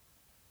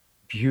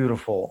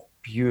beautiful,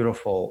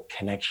 beautiful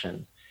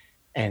connection.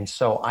 And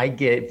so I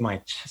gave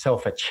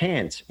myself a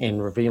chance in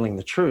revealing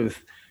the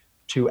truth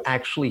to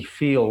actually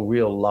feel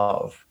real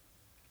love.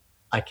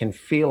 I can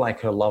feel like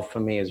her love for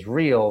me is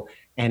real.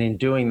 And in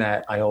doing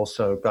that, I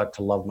also got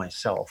to love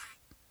myself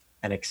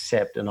and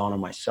accept and honor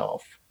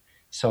myself.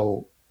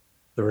 So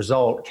the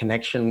result,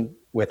 connection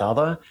with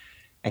other,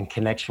 and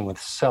connection with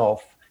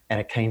self, and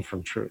it came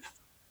from truth.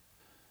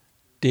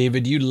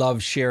 David, you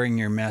love sharing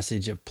your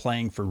message of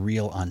playing for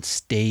real on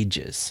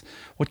stages.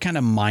 What kind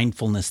of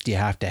mindfulness do you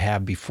have to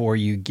have before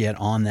you get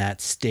on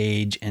that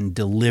stage and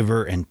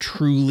deliver and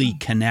truly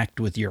connect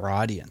with your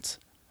audience?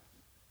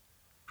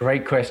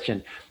 Great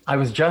question. I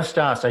was just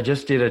asked, I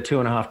just did a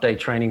 2.5-day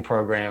training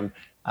program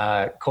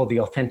called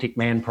the Authentic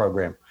Man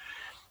Program.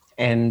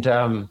 And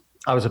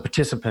I was a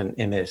participant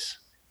in this.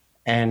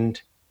 And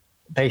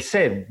they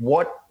said,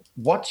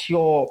 what's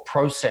your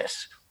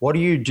process? What do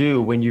you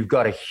do when you've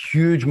got a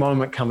huge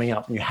moment coming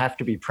up and you have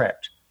to be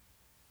prepped?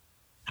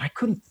 I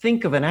couldn't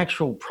think of an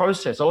actual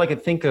process. All I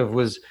could think of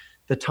was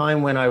the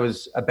time when I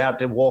was about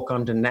to walk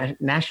onto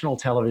national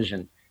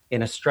television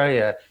in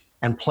Australia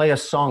and play a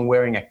song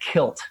wearing a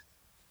kilt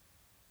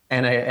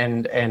and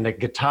a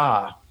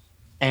guitar.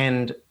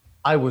 And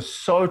I was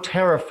so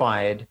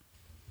terrified,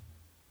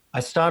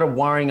 I started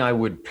worrying I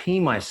would pee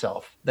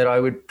myself, that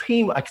I could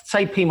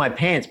say pee my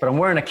pants, but I'm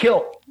wearing a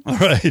kilt. All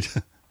right.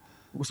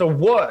 So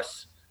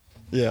worse.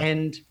 Yeah.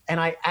 And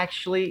I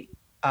actually,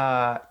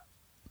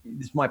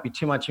 this might be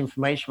too much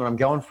information, but I'm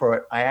going for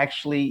it.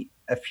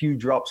 A few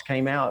drops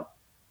came out.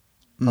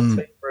 I'll tell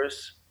you,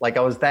 Bruce, like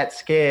I was that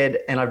scared,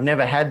 and I've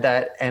never had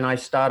that. And I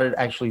started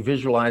actually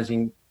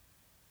visualizing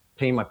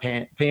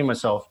peeing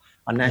myself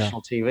on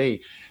national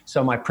TV.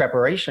 So my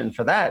preparation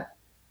for that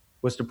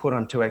was to put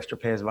on 2 extra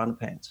pairs of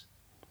underpants.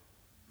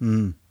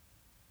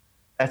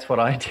 That's what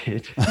I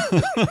did.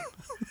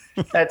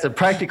 That's a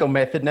practical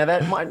method. Now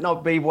that might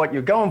not be what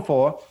you're going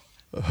for.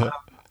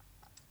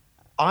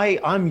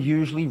 I'm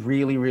usually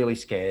really, really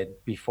scared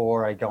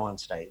before I go on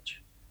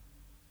stage.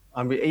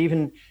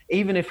 Even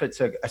if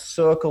it's a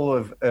circle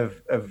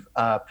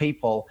of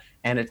people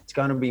and it's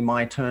going to be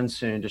my turn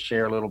soon to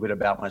share a little bit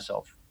about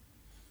myself.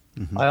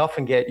 I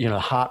often get,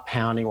 heart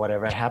pounding,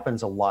 whatever. It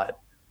happens a lot.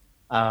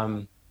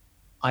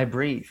 I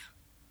breathe.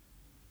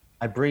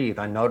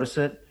 I notice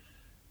it.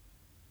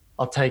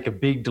 I'll take a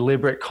big,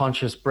 deliberate,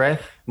 conscious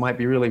breath. Might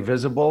be really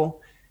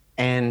visible.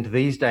 And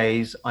these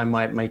days, I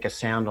might make a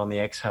sound on the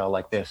exhale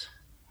like this.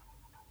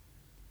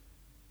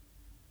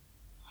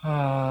 And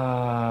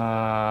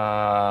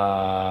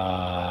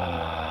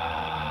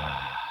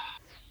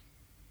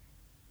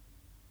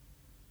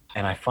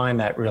I find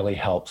that really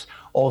helps.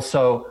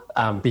 Also,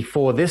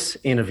 before this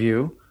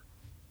interview,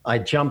 I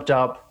jumped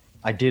up,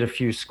 I did a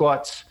few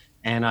squats,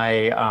 and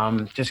I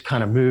just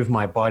kind of moved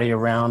my body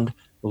around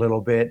a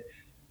little bit.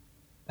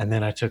 And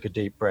then I took a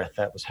deep breath.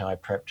 That was how I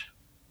prepped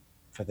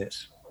for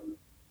this.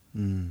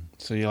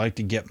 So you like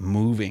to get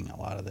moving a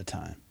lot of the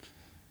time.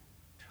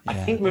 I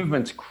think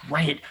movement's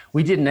great.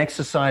 We did an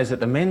exercise at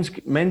the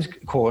men's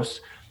course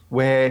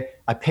where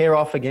I pair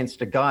off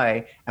against a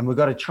guy, and we've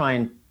got to try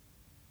and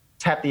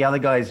tap the other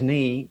guy's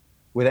knee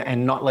with it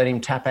and not let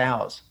him tap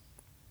ours.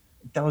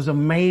 That was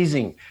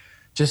amazing.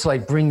 Just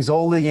like brings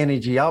all the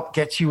energy up,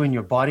 gets you in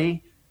your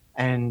body,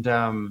 and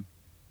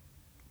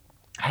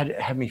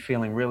had me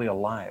feeling really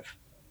alive.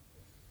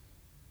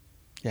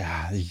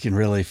 Yeah, you can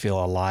really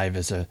feel alive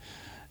as a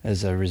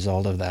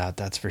result of that.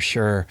 That's for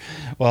sure.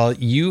 Well,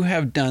 you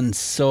have done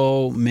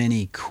so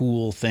many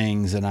cool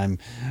things, and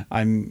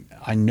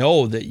I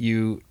know that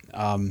you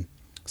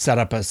set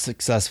up a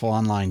successful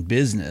online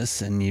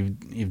business, and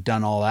you've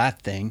done all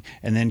that thing,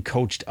 and then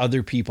coached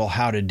other people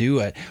how to do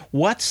it.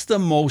 What's the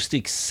most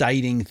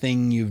exciting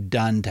thing you've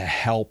done to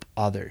help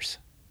others?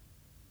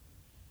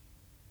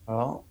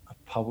 Well, I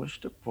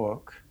published a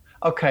book.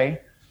 Okay,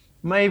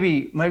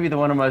 maybe the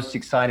one of the most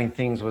exciting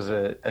things was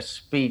a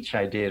speech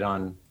I did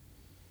on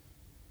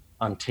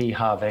T.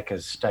 Harv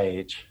Eker's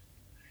stage,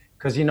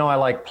 because I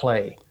like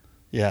play.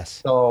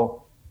 Yes.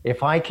 So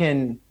if I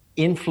can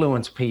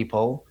influence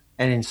people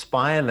and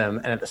inspire them,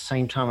 and at the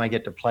same time I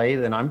get to play,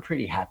 then I'm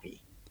pretty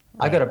happy.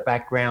 Right. I got a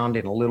background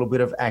in a little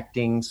bit of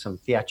acting, some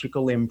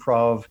theatrical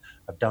improv.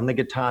 I've done the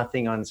guitar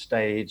thing on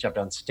stage. I've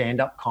done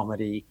stand-up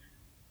comedy,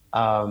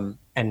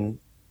 and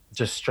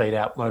just straight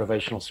out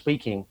motivational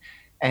speaking.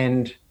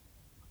 And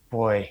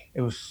boy,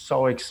 it was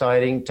so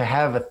exciting to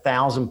have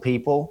 1,000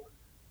 people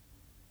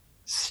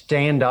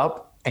stand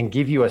up and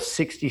give you a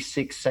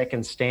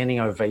 66-second standing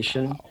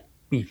ovation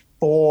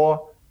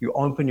before you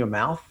open your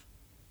mouth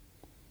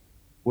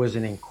was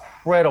an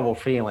incredible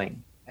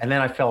feeling. And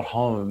then I felt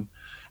home,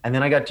 and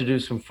then I got to do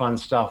some fun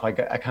stuff. I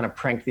kind of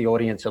pranked the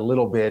audience a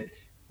little bit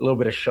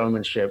of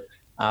showmanship.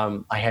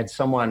 I had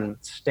someone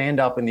stand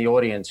up in the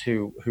audience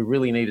who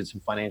really needed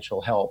some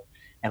financial help,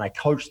 and I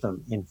coached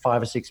them in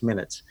 5 or 6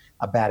 minutes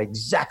about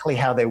exactly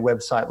how their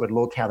website would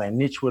look, how their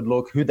niche would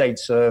look, who they'd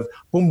serve,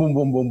 boom, boom,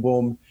 boom, boom,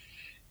 boom,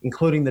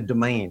 including the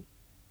domain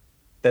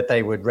that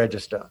they would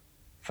register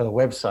for the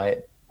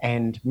website.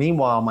 And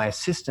meanwhile, my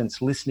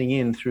assistant's listening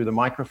in through the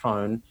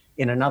microphone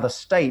in another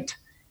state,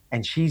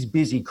 and she's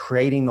busy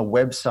creating the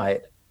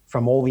website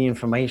from all the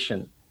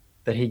information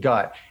that he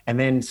got. And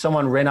then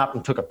someone ran up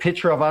and took a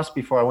picture of us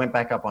before I went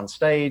back up on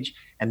stage,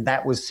 and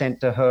that was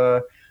sent to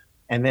her.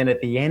 And then at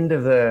the end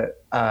of the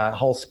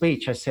whole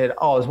speech, I said,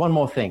 "Oh, there's one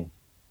more thing.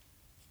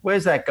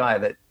 Where's that guy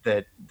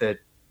that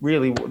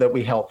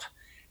we helped?"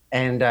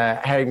 and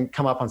had him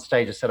come up on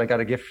stage. I said, I got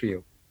a gift for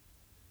you.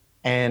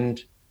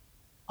 And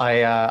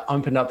I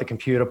opened up the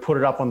computer, put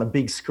it up on the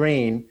big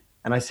screen,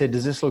 and I said,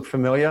 does this look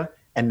familiar?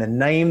 And the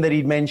name that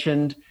he'd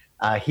mentioned,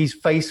 his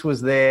face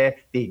was there,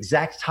 the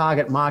exact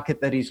target market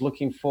that he's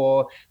looking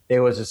for.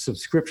 There was a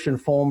subscription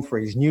form for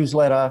his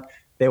newsletter.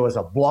 There was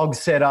a blog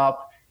set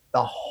up,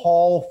 the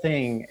whole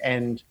thing.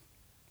 And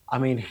I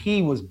mean,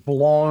 he was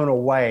blown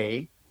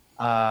away.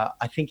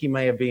 I think he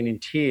may have been in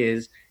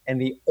tears,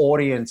 and the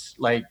audience,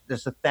 like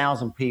there's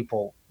 1,000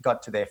 people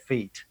got to their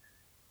feet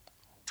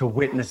to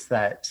witness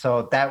that.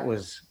 So that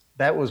was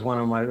one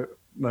of my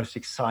most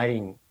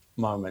exciting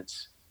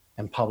moments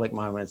and public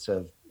moments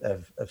of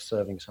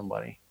serving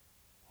somebody.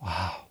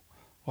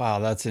 Wow,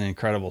 that's an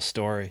incredible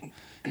story.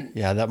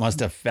 Yeah, that must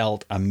have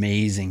felt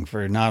amazing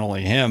for not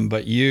only him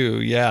but you.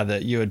 Yeah,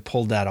 that you had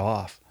pulled that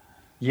off.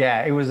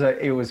 Yeah, it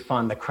was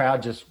fun. The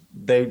crowd just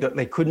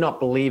they could not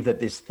believe that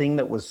this thing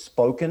that was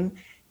spoken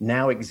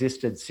now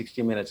existed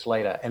 60 minutes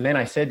later. And then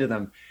I said to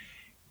them,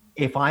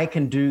 if I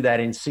can do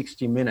that in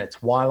 60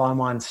 minutes while I'm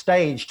on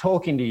stage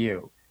talking to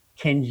you,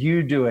 can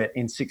you do it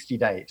in 60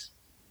 days?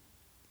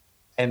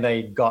 And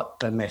they got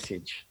the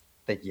message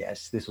that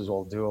yes, this was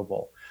all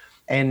doable.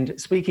 And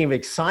speaking of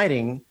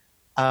exciting,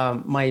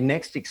 my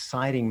next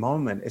exciting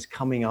moment is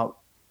coming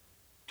up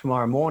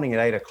tomorrow morning at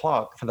 8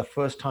 o'clock. For the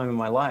first time in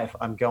my life,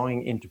 I'm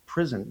going into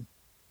prison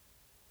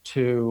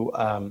to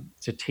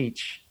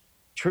teach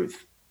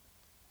truth.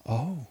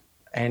 Oh.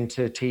 And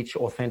to teach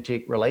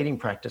authentic relating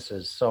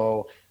practices.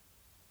 So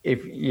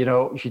if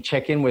you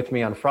check in with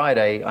me on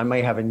Friday, I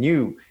may have a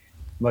new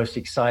most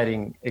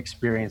exciting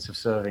experience of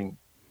serving.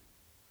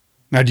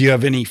 Now, do you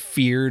have any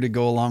fear to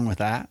go along with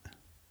that?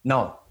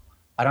 No,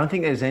 I don't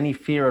think there's any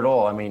fear at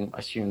all. I mean, I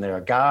assume there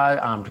are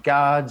armed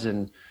guards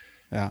and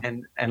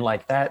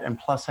like that. And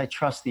plus I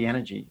trust the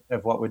energy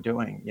of what we're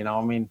doing.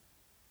 I mean,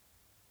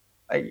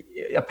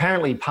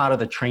 apparently part of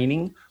the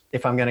training,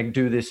 if I'm going to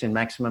do this in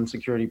maximum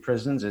security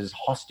prisons, is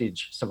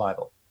hostage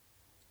survival.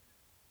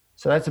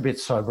 So that's a bit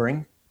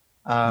sobering.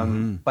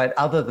 But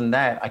other than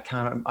that,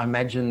 I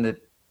imagine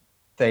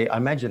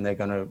they're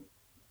going to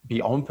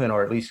be open,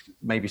 or at least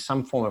maybe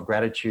some form of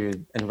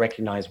gratitude and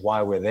recognize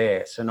why we're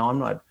there. So no, I'm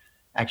not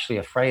actually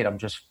afraid. I'm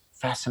just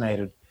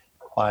fascinated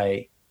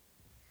by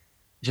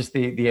just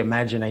the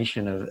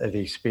imagination of the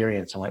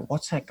experience. I'm like,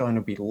 what's that going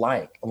to be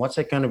like? And what's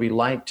that going to be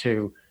like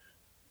to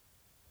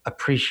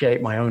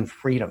appreciate my own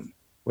freedom,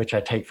 which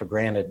I take for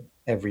granted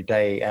every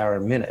day, hour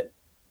and minute?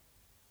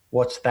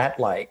 What's that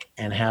like?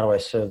 And how do I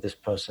serve this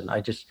person?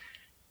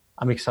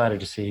 I'm excited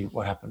to see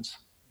what happens.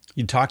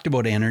 You talked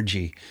about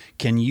energy.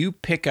 Can you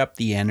pick up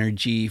the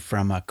energy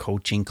from a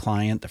coaching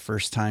client the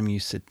first time you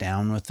sit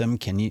down with them?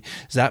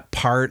 Is that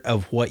part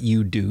of what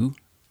you do?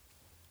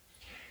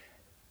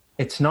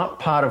 It's not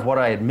part of what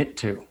I admit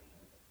to.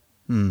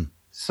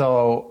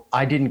 So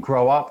I didn't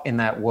grow up in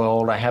that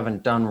world. I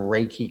haven't done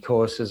Reiki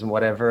courses and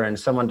whatever. And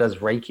someone does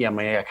Reiki,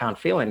 I can't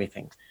feel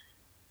anything.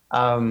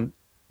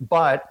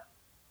 But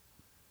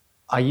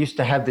I used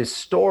to have this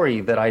story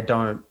that I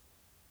don't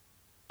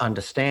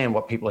understand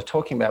what people are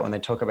talking about when they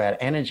talk about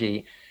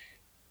energy.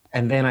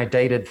 And then I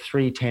dated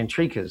 3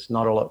 tantrikas,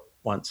 not all at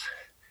once.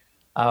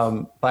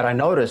 But I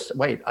noticed,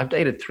 wait, I've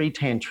dated 3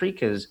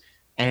 tantrikas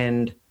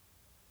and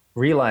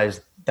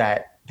realized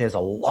that there's a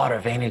lot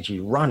of energy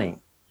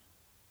running.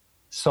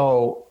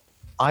 So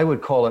I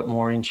would call it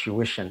more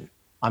intuition.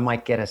 I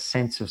might get a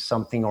sense of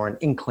something or an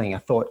inkling, a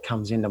thought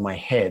comes into my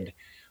head,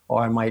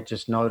 or I might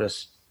just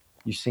notice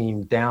you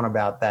seem down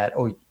about that.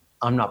 Oh,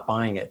 I'm not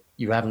buying it.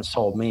 You haven't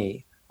sold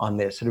me on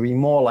this. It'll be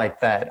more like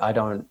that. I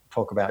don't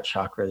talk about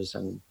chakras,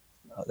 and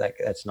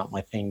that's not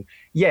my thing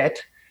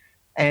yet.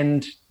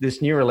 And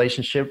this new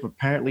relationship,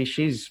 apparently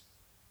she's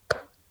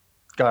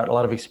got a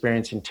lot of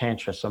experience in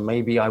Tantra. So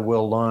maybe I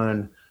will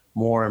learn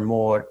more and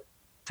more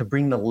to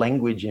bring the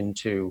language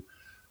into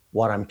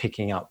what I'm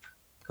picking up,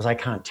 because I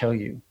can't tell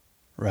you.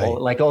 Right. Or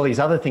like all these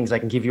other things, I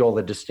can give you all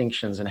the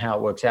distinctions and how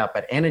it works out.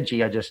 But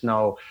energy, I just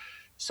know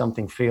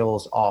something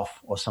feels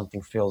off or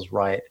something feels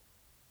right.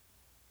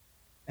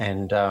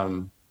 And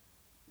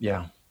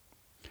yeah.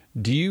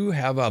 Do you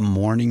have a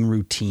morning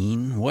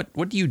routine?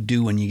 What do you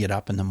do when you get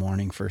up in the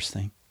morning first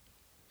thing?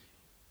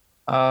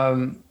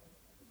 I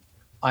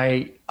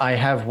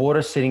have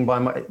water sitting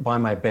by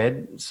my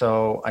bed,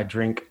 so I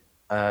drink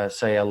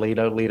say a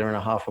liter and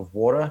a half of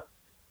water.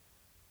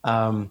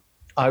 To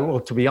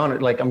be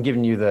honest, like I'm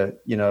giving you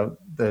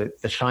the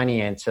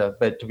shiny answer,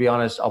 but to be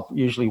honest, I'll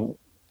usually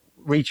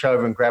reach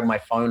over and grab my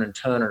phone and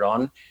turn it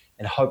on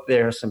and hope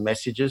there are some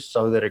messages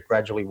so that it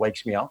gradually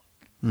wakes me up.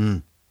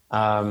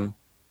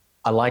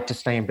 I like to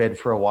stay in bed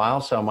for a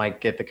while, so I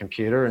might get the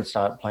computer and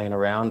start playing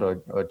around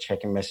or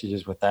checking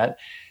messages with that.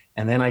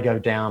 And then I go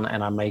down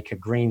and I make a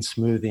green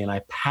smoothie and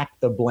I pack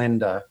the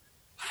blender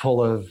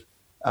full of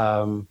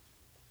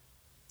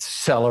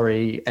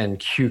celery and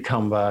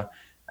cucumber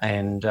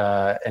and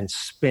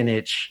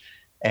spinach,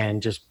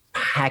 and just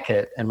pack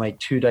it and make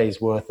 2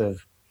 days worth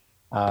of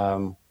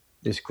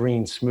this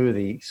green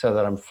smoothie so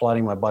that I'm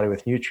flooding my body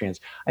with nutrients.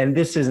 And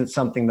this isn't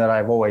something that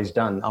I've always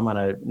done. I'm on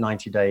a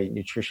 90-day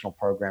nutritional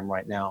program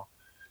right now.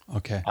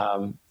 Okay.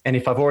 And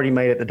if I've already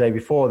made it the day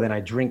before, then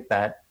I drink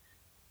that.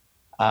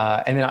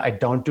 And then I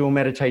don't do a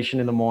meditation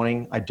in the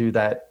morning. I do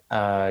that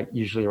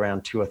usually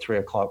around 2 or 3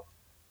 o'clock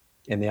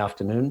in the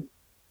afternoon.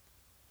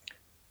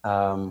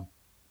 And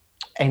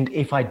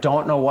if I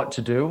don't know what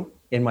to do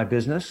in my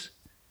business,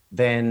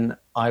 then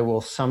I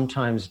will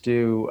sometimes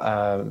do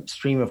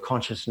stream of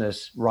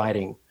consciousness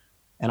writing.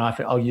 And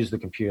I'll use the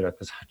computer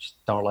because I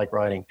just don't like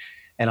writing.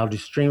 And I'll do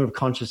stream of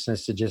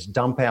consciousness to just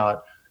dump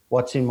out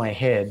what's in my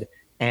head.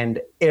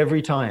 And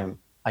every time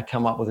I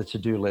come up with a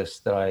to-do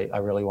list that I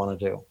really want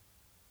to do.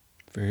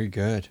 Very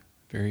good.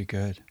 Very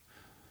good.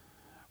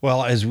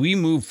 Well, as we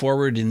move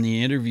forward in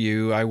the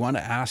interview, I want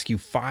to ask you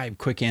 5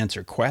 quick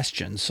answer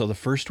questions. So the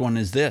first one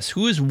is this: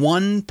 who is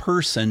one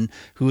person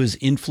who has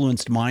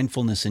influenced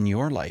mindfulness in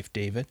your life,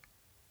 David?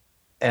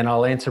 And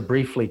I'll answer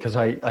briefly because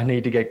I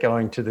need to get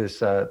going to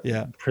this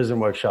prison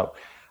workshop.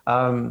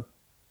 Byron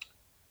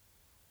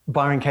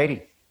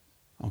Katie.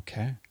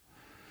 Okay.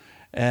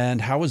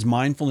 And how has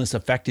mindfulness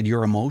affected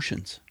your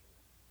emotions?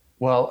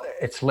 Well,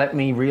 it's let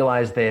me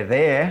realize they're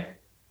there.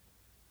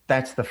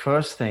 That's the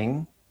first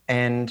thing.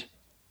 And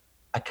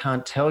I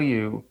can't tell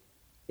you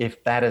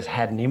if that has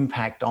had an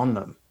impact on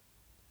them.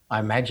 I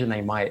imagine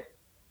they might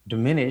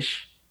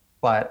diminish,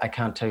 but I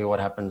can't tell you what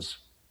happens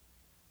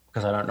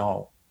because I don't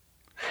know.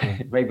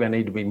 Maybe I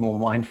need to be more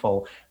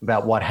mindful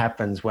about what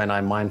happens when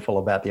I'm mindful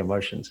about the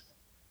emotions.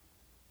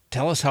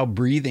 Tell us how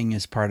breathing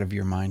is part of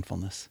your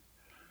mindfulness.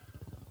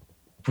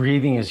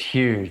 Breathing is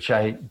huge.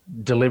 I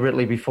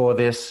deliberately before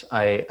this,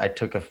 I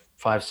took a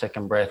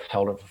 5-second breath,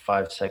 held it for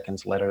 5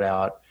 seconds, let it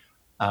out.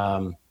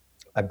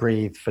 I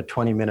breathe for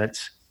 20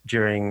 minutes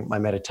during my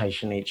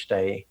meditation each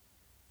day.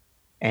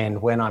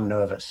 And when I'm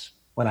nervous,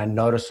 when I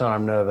notice that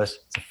I'm nervous,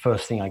 it's the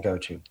first thing I go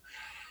to.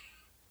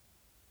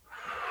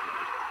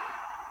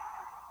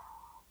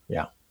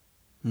 Yeah.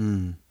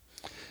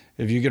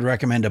 If you could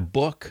recommend a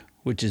book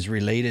which is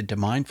related to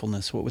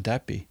mindfulness, what would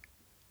that be?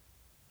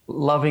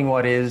 Loving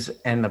What Is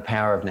and The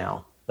Power of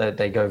Now.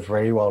 They go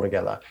very well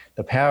together.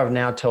 The Power of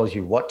Now tells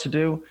you what to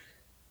do.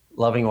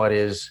 Loving What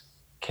Is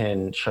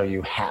can show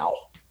you how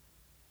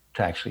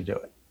to actually do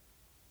it.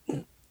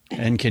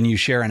 And can you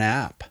share an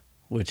app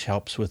which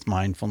helps with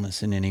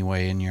mindfulness in any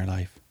way in your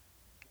life?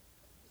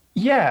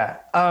 Yeah.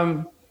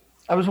 I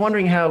was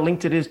wondering how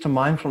linked it is to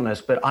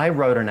mindfulness, but I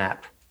wrote an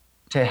app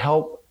to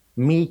help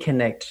me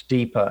connect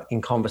deeper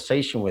in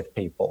conversation with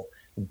people,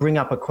 bring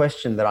up a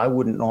question that I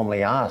wouldn't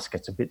normally ask.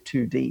 It's a bit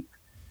too deep.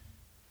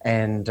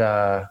 And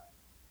I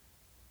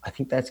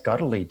think that's got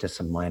to lead to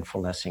some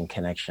mindfulness and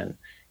connection.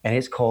 And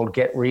it's called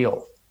Get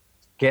Real.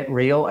 Get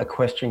Real, a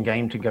question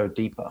game to go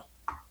deeper.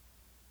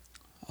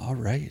 All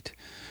right.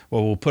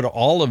 Well, we'll put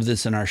all of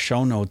this in our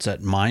show notes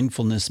at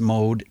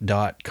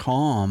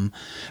mindfulnessmode.com.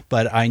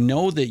 But I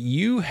know that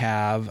you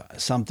have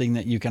something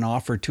that you can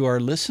offer to our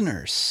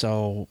listeners.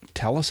 So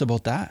tell us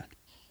about that.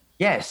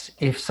 Yes.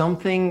 If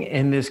something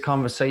in this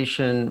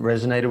conversation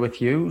resonated with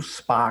you,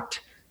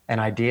 sparked an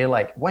idea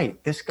like,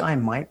 wait, this guy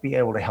might be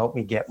able to help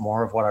me get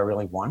more of what I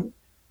really want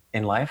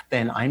in life,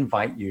 then I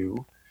invite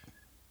you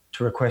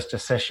to request a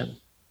session.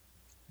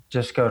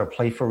 Just go to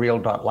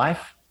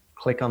playforreal.life,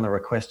 click on the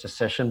request a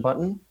session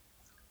button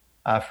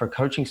for a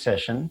coaching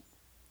session.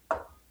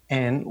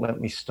 And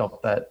let me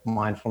stop that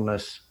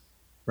mindfulness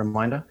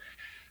reminder.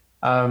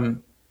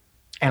 And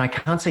I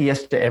can't say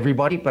yes to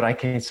everybody, but I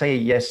can say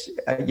yes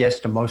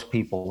to most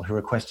people who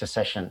request a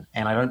session.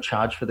 And I don't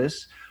charge for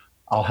this.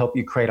 I'll help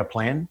you create a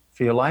plan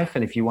for your life.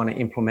 And if you want to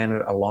implement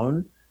it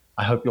alone,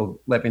 I hope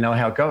you'll let me know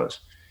how it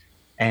goes.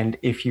 And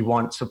if you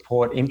want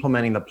support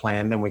implementing the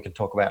plan, then we can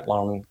talk about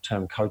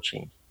long-term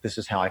coaching. This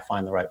is how I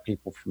find the right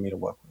people for me to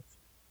work with.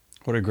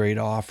 What a great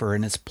offer.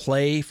 And it's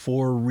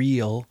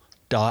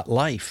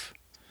playforreal.life.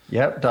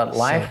 Yep,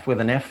 .life with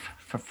an F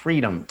for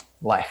freedom,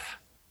 life.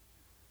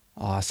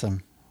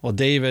 Awesome. Well,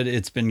 David,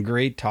 it's been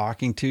great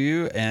talking to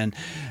you. And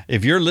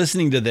if you're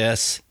listening to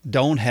this,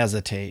 don't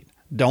hesitate.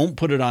 Don't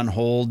put it on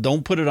hold.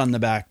 Don't put it on the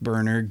back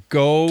burner.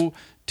 Go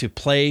to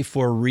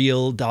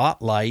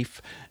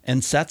playforreal.life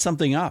and set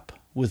something up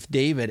with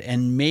David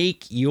and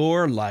make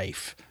your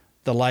life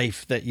the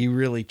life that you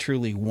really,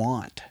 truly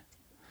want.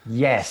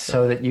 Yes,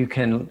 so that you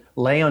can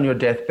lay on your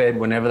deathbed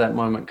whenever that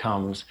moment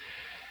comes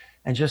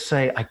and just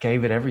say, I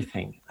gave it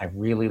everything. I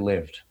really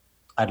lived.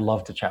 I'd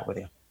love to chat with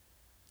you.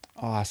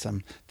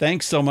 Awesome.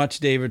 Thanks so much,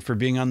 David, for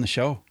being on the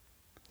show.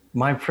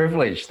 My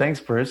privilege. Thanks,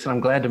 Bruce. And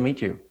I'm glad to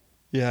meet you.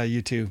 Yeah,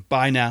 you too.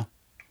 Bye now.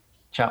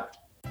 Ciao.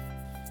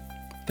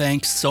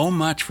 Thanks so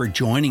much for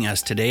joining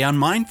us today on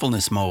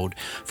Mindfulness Mode.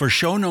 For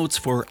show notes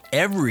for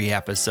every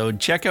episode,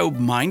 check out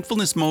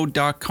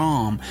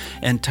mindfulnessmode.com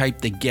and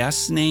type the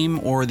guest's name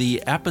or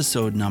the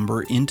episode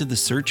number into the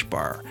search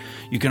bar.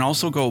 You can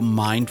also go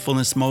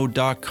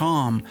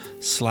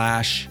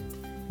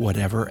mindfulnessmode.com/1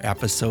 whatever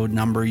episode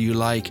number you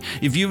like.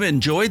 If you've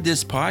enjoyed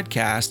this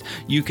podcast,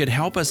 you could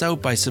help us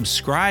out by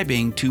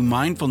subscribing to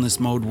Mindfulness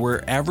Mode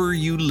wherever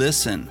you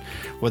listen,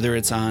 whether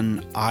it's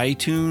on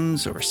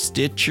iTunes or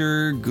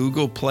Stitcher,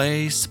 Google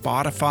Play,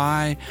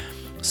 Spotify.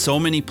 So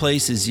many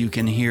places you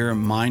can hear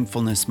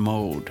Mindfulness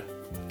Mode.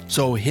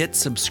 So hit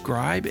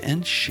subscribe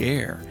and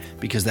share,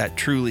 because that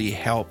truly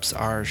helps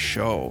our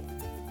show.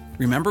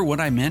 Remember what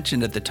I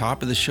mentioned at the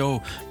top of the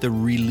show, the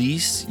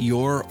Release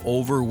Your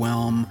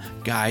Overwhelm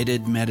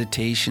guided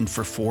meditation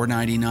for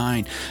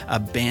 $4.99.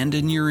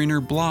 Abandon your inner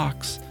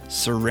blocks,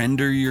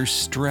 surrender your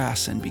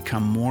stress, and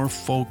become more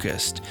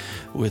focused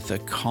with the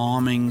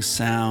calming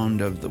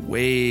sound of the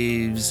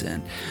waves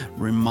and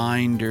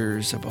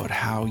reminders about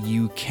how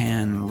you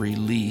can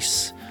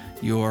release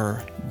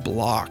your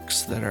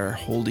blocks that are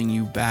holding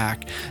you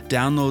back.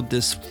 Download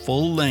this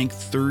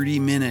full-length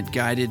 30-minute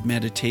guided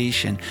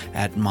meditation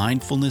at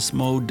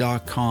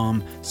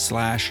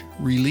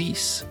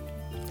mindfulnessmode.com/release.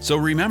 So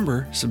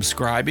remember,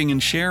 subscribing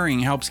and sharing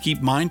helps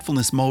keep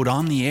Mindfulness Mode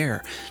on the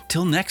air.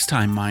 Till next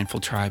time,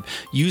 Mindful Tribe,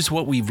 use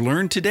what we've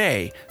learned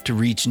today to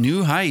reach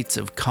new heights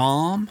of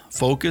calm,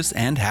 focus,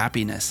 and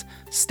happiness.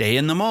 Stay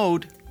in the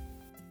mode.